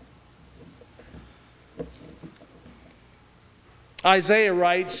 Isaiah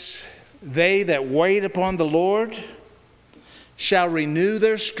writes, "They that wait upon the Lord shall renew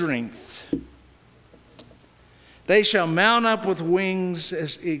their strength. They shall mount up with wings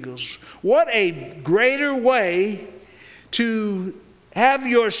as eagles." What a greater way to have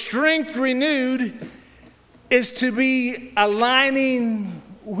your strength renewed is to be aligning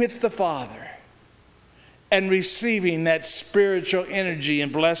with the Father and receiving that spiritual energy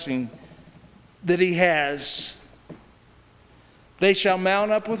and blessing that He has. They shall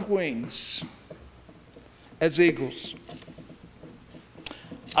mount up with wings as eagles.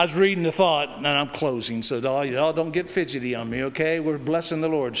 I was reading the thought, and I'm closing, so y'all don't get fidgety on me, okay? We're blessing the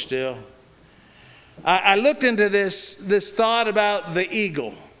Lord still. I looked into this thought about the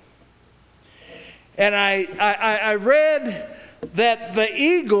eagle. And I read that the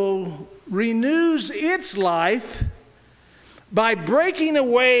eagle renews its life by breaking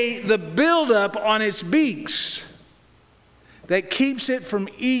away the buildup on its beaks that keeps it from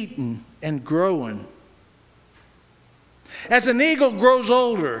eating and growing. As an eagle grows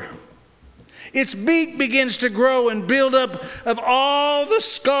older, its beak begins to grow and build up of all the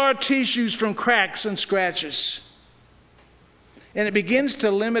scar tissues from cracks and scratches. And it begins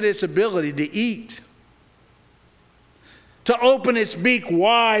to limit its ability to eat, to open its beak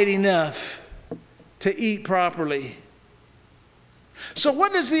wide enough to eat properly. So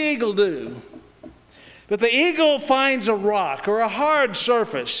what does the eagle do? But the eagle finds a rock or a hard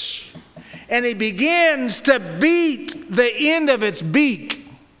surface, and he begins to beat the end of its beak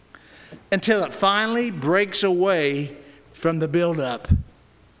until it finally breaks away from the buildup.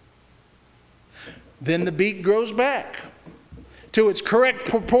 Then the beak grows back to its correct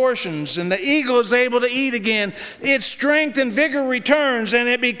proportions, and the eagle is able to eat again. Its strength and vigor returns, and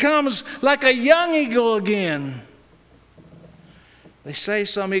it becomes like a young eagle again. They say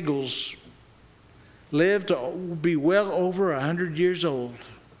some eagles live to be well over 100 years old.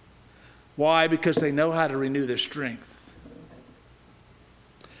 Why? Because they know how to renew their strength.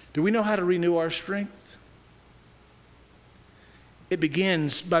 Do we know how to renew our strength? It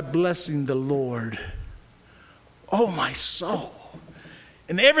begins by blessing the Lord. Oh, my soul,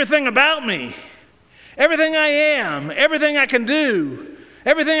 and everything about me, everything I am, everything I can do,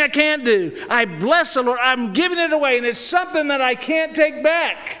 everything I can't do, I bless the Lord. I'm giving it away, and it's something that I can't take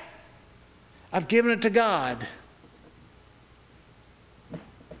back. I've given it to God.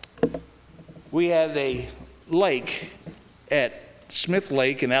 We had a lake at Smith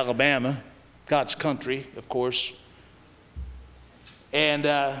Lake in Alabama, God's country, of course. And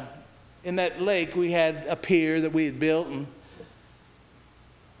in that lake, we had a pier that we had built, and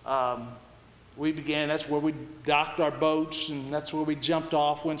that's where we docked our boats, and that's where we jumped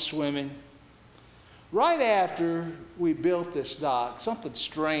off, went swimming. Right after we built this dock, something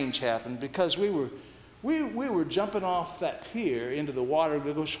strange happened, because we were jumping off that pier into the water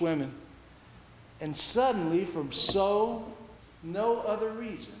to go swimming, and suddenly, from no other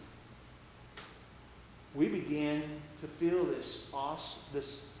reason, we began to feel this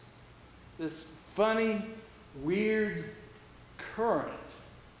funny, weird current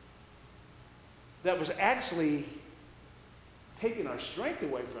that was actually taking our strength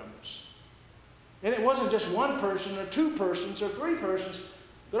away from us. And it wasn't just one person or two persons or three persons,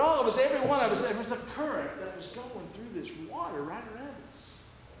 but all of us, every one of us, there was a current that was going through this water right around us.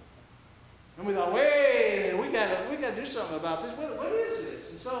 And we thought, wait, we got to do something about this. What is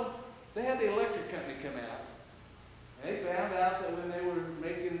this? And so they had the electric company come out. And they found out that when they were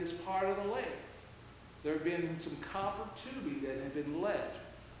making this part of the lake, there had been some copper tubing that had been left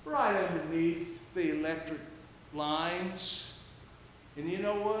right underneath the electric lines. And you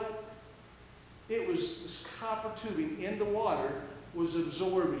know what? It was this copper tubing in the water was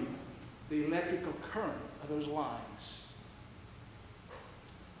absorbing the electrical current of those lines.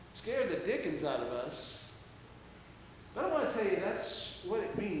 Scared the dickens out of us. But I want to tell you, that's what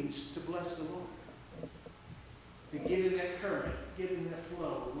it means to bless the Lord. To get in that current, get in that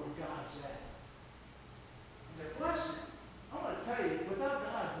flow where God's at. And to bless Him. I want to tell you, without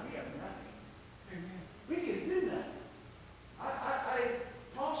God, we have nothing. Amen. We can do nothing.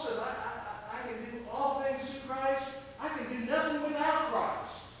 Paul said, I can do all things through Christ. I can do nothing without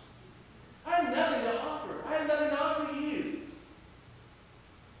Christ. I have nothing to offer. I have nothing to offer you.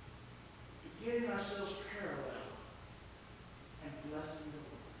 But getting ourselves parallel and blessing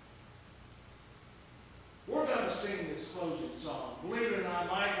the Lord. We're going to sing this closing song. Believe it or not,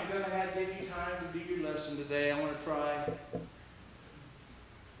 Mike, I'm going to have to give you time to do your lesson today. I want to try.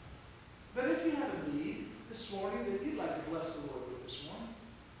 But if you have a need this morning that you'd like to bless the Lord with this morning,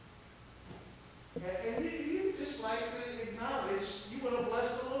 and you just like to acknowledge you want to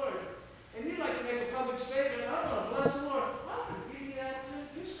bless the Lord, and you'd like to make a public statement, I want to bless the Lord, I'm going to give you that.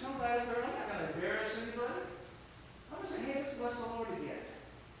 Just come right up there. I'm not going to embarrass anybody. I'm going to say, hey, let's bless the Lord together.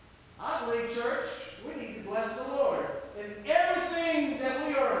 I believe, church, we need to bless the Lord. And everything that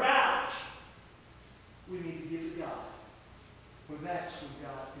we are about, we need to give to God. For that's when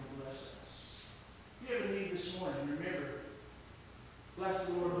God can bless us. If you have a need this morning, remember, bless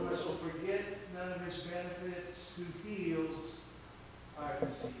the Lord who us will forget none of His benefits, who heals our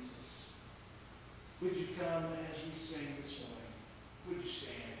diseases. Would you come as we sing this morning? Would you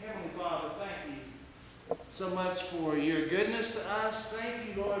stand? Heavenly Father, thank you so much for your goodness to us.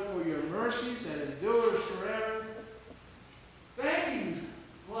 Thank you, Lord, for your mercies that endures forever. Thank you,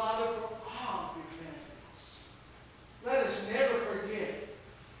 Father, for all of your benefits. Let us never forget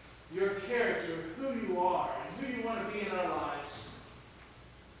your character, who you are, and who you want to be in our lives.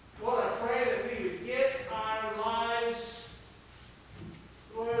 Lord, I pray that we would get our lives,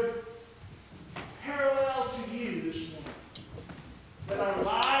 Lord, parallel to you this morning. That our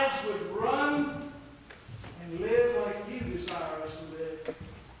lives would run and live like you desire us to live.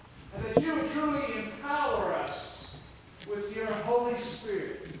 And that you would truly empower us with your Holy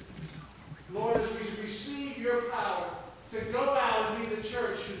Spirit. Lord, as we receive your power to go out and be the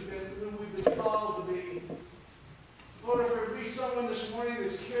church who we've been called to be. Lord, if there be someone this morning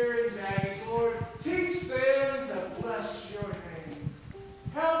that's carrying baggage, Lord, teach them to bless your name.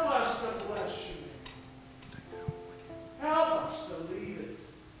 Help us to bless your name. Help us to leave it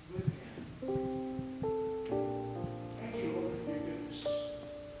with Him. Thank you, Lord, for your goodness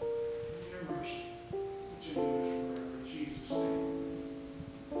and your mercy, which endures forever. In Jesus' name.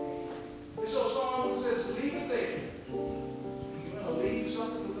 Amen. This old song says, leave it there. If you want to leave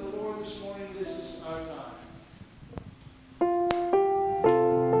something with the Lord this morning, this is our time.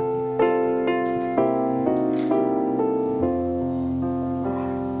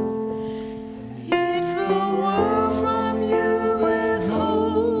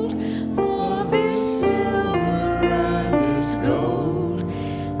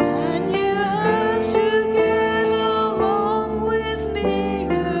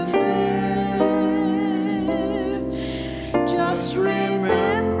 Just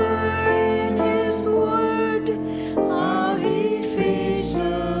remember in His word.